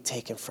cannot be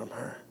taken from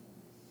her.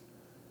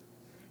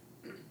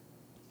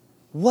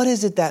 What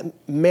is it that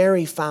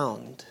Mary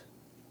found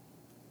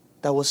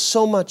that was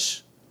so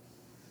much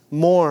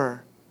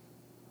more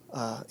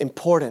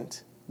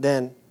important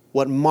than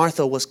what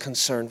Martha was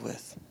concerned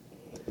with?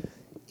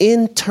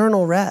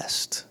 Internal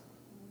rest.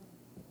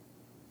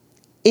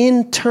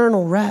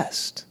 Internal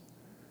rest.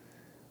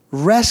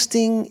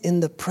 Resting in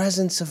the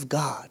presence of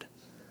God.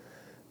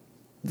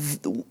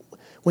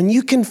 When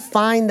you can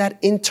find that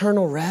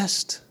internal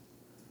rest,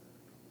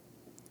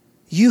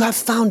 you have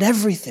found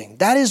everything.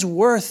 That is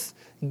worth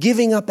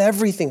giving up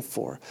everything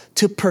for,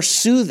 to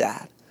pursue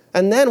that.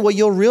 And then what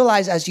you'll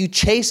realize as you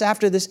chase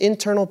after this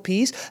internal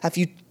peace,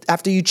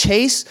 after you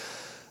chase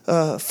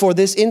for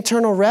this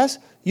internal rest,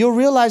 you'll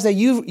realize that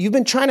you've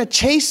been trying to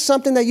chase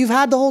something that you've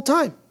had the whole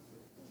time.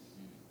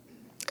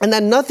 And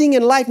that nothing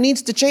in life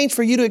needs to change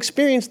for you to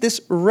experience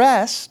this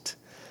rest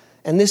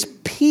and this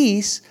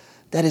peace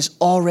that is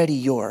already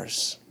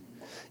yours.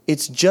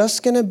 It's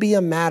just going to be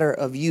a matter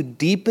of you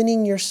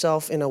deepening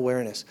yourself in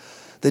awareness.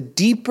 The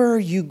deeper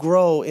you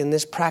grow in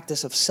this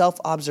practice of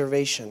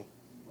self-observation,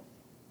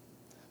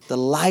 the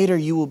lighter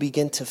you will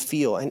begin to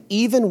feel. And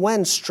even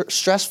when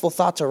stressful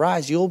thoughts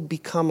arise, you'll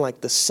become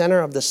like the center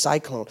of the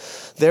cyclone.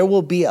 There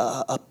will be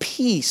a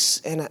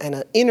peace and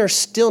an inner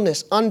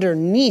stillness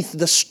underneath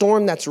the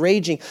storm that's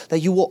raging that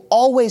you will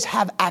always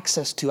have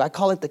access to. I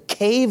call it the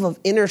cave of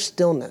inner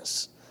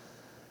stillness.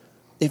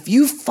 If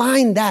you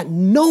find that,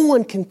 no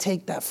one can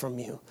take that from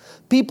you.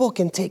 People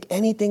can take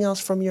anything else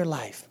from your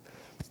life.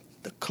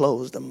 The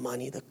clothes, the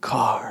money, the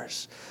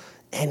cars,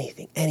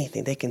 anything.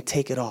 They can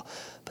take it all.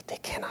 But they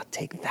cannot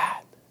take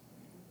that.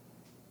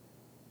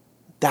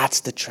 That's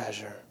the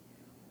treasure.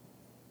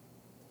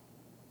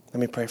 Let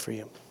me pray for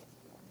you.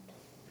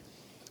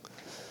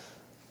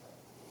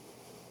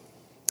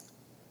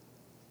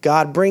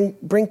 God,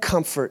 bring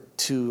comfort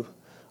to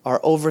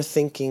our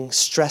overthinking,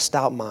 stressed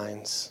out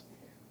minds.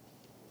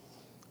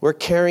 We're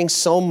carrying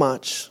so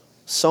much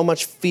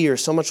fear,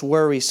 so much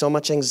worry, so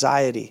much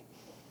anxiety.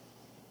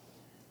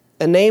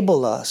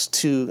 Enable us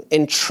to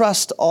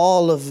entrust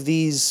all of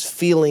these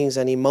feelings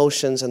and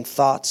emotions and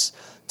thoughts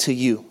to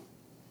you.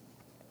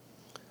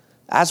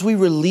 As we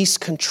release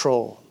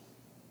control,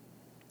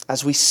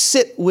 as we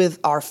sit with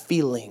our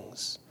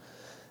feelings,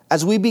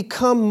 as we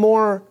become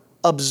more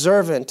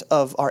observant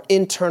of our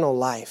internal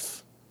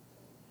life,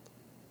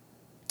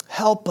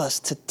 help us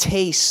to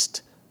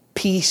taste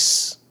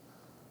peace.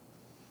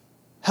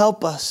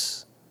 Help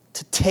us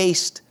to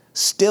taste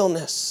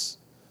stillness.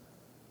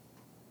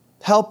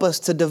 Help us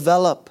to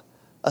develop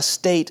a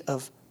state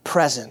of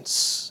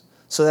presence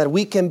so that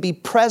we can be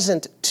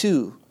present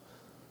to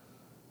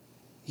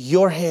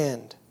your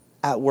hand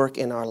at work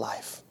in our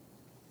life.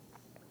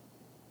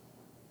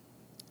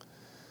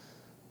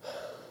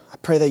 I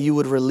pray that you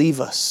would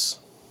relieve us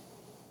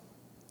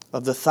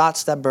of the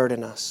thoughts that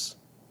burden us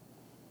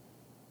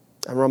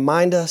and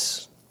remind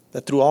us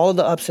that through all of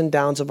the ups and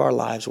downs of our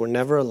lives, we're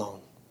never alone.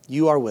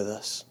 You are with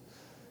us,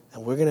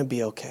 and we're going to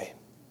be okay.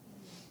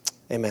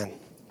 Amen.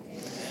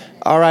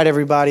 All right,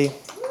 everybody.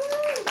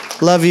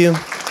 Love you.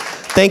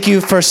 Thank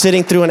you for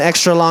sitting through an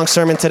extra long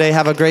sermon today.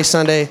 Have a great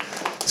Sunday.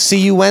 See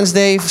you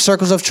Wednesday,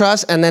 Circles of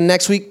Trust. And then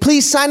next week,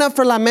 please sign up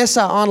for La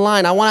Mesa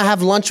online. I want to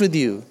have lunch with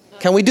you.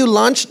 Can we do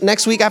lunch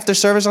next week after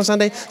service on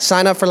Sunday?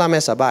 Sign up for La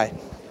Mesa. Bye.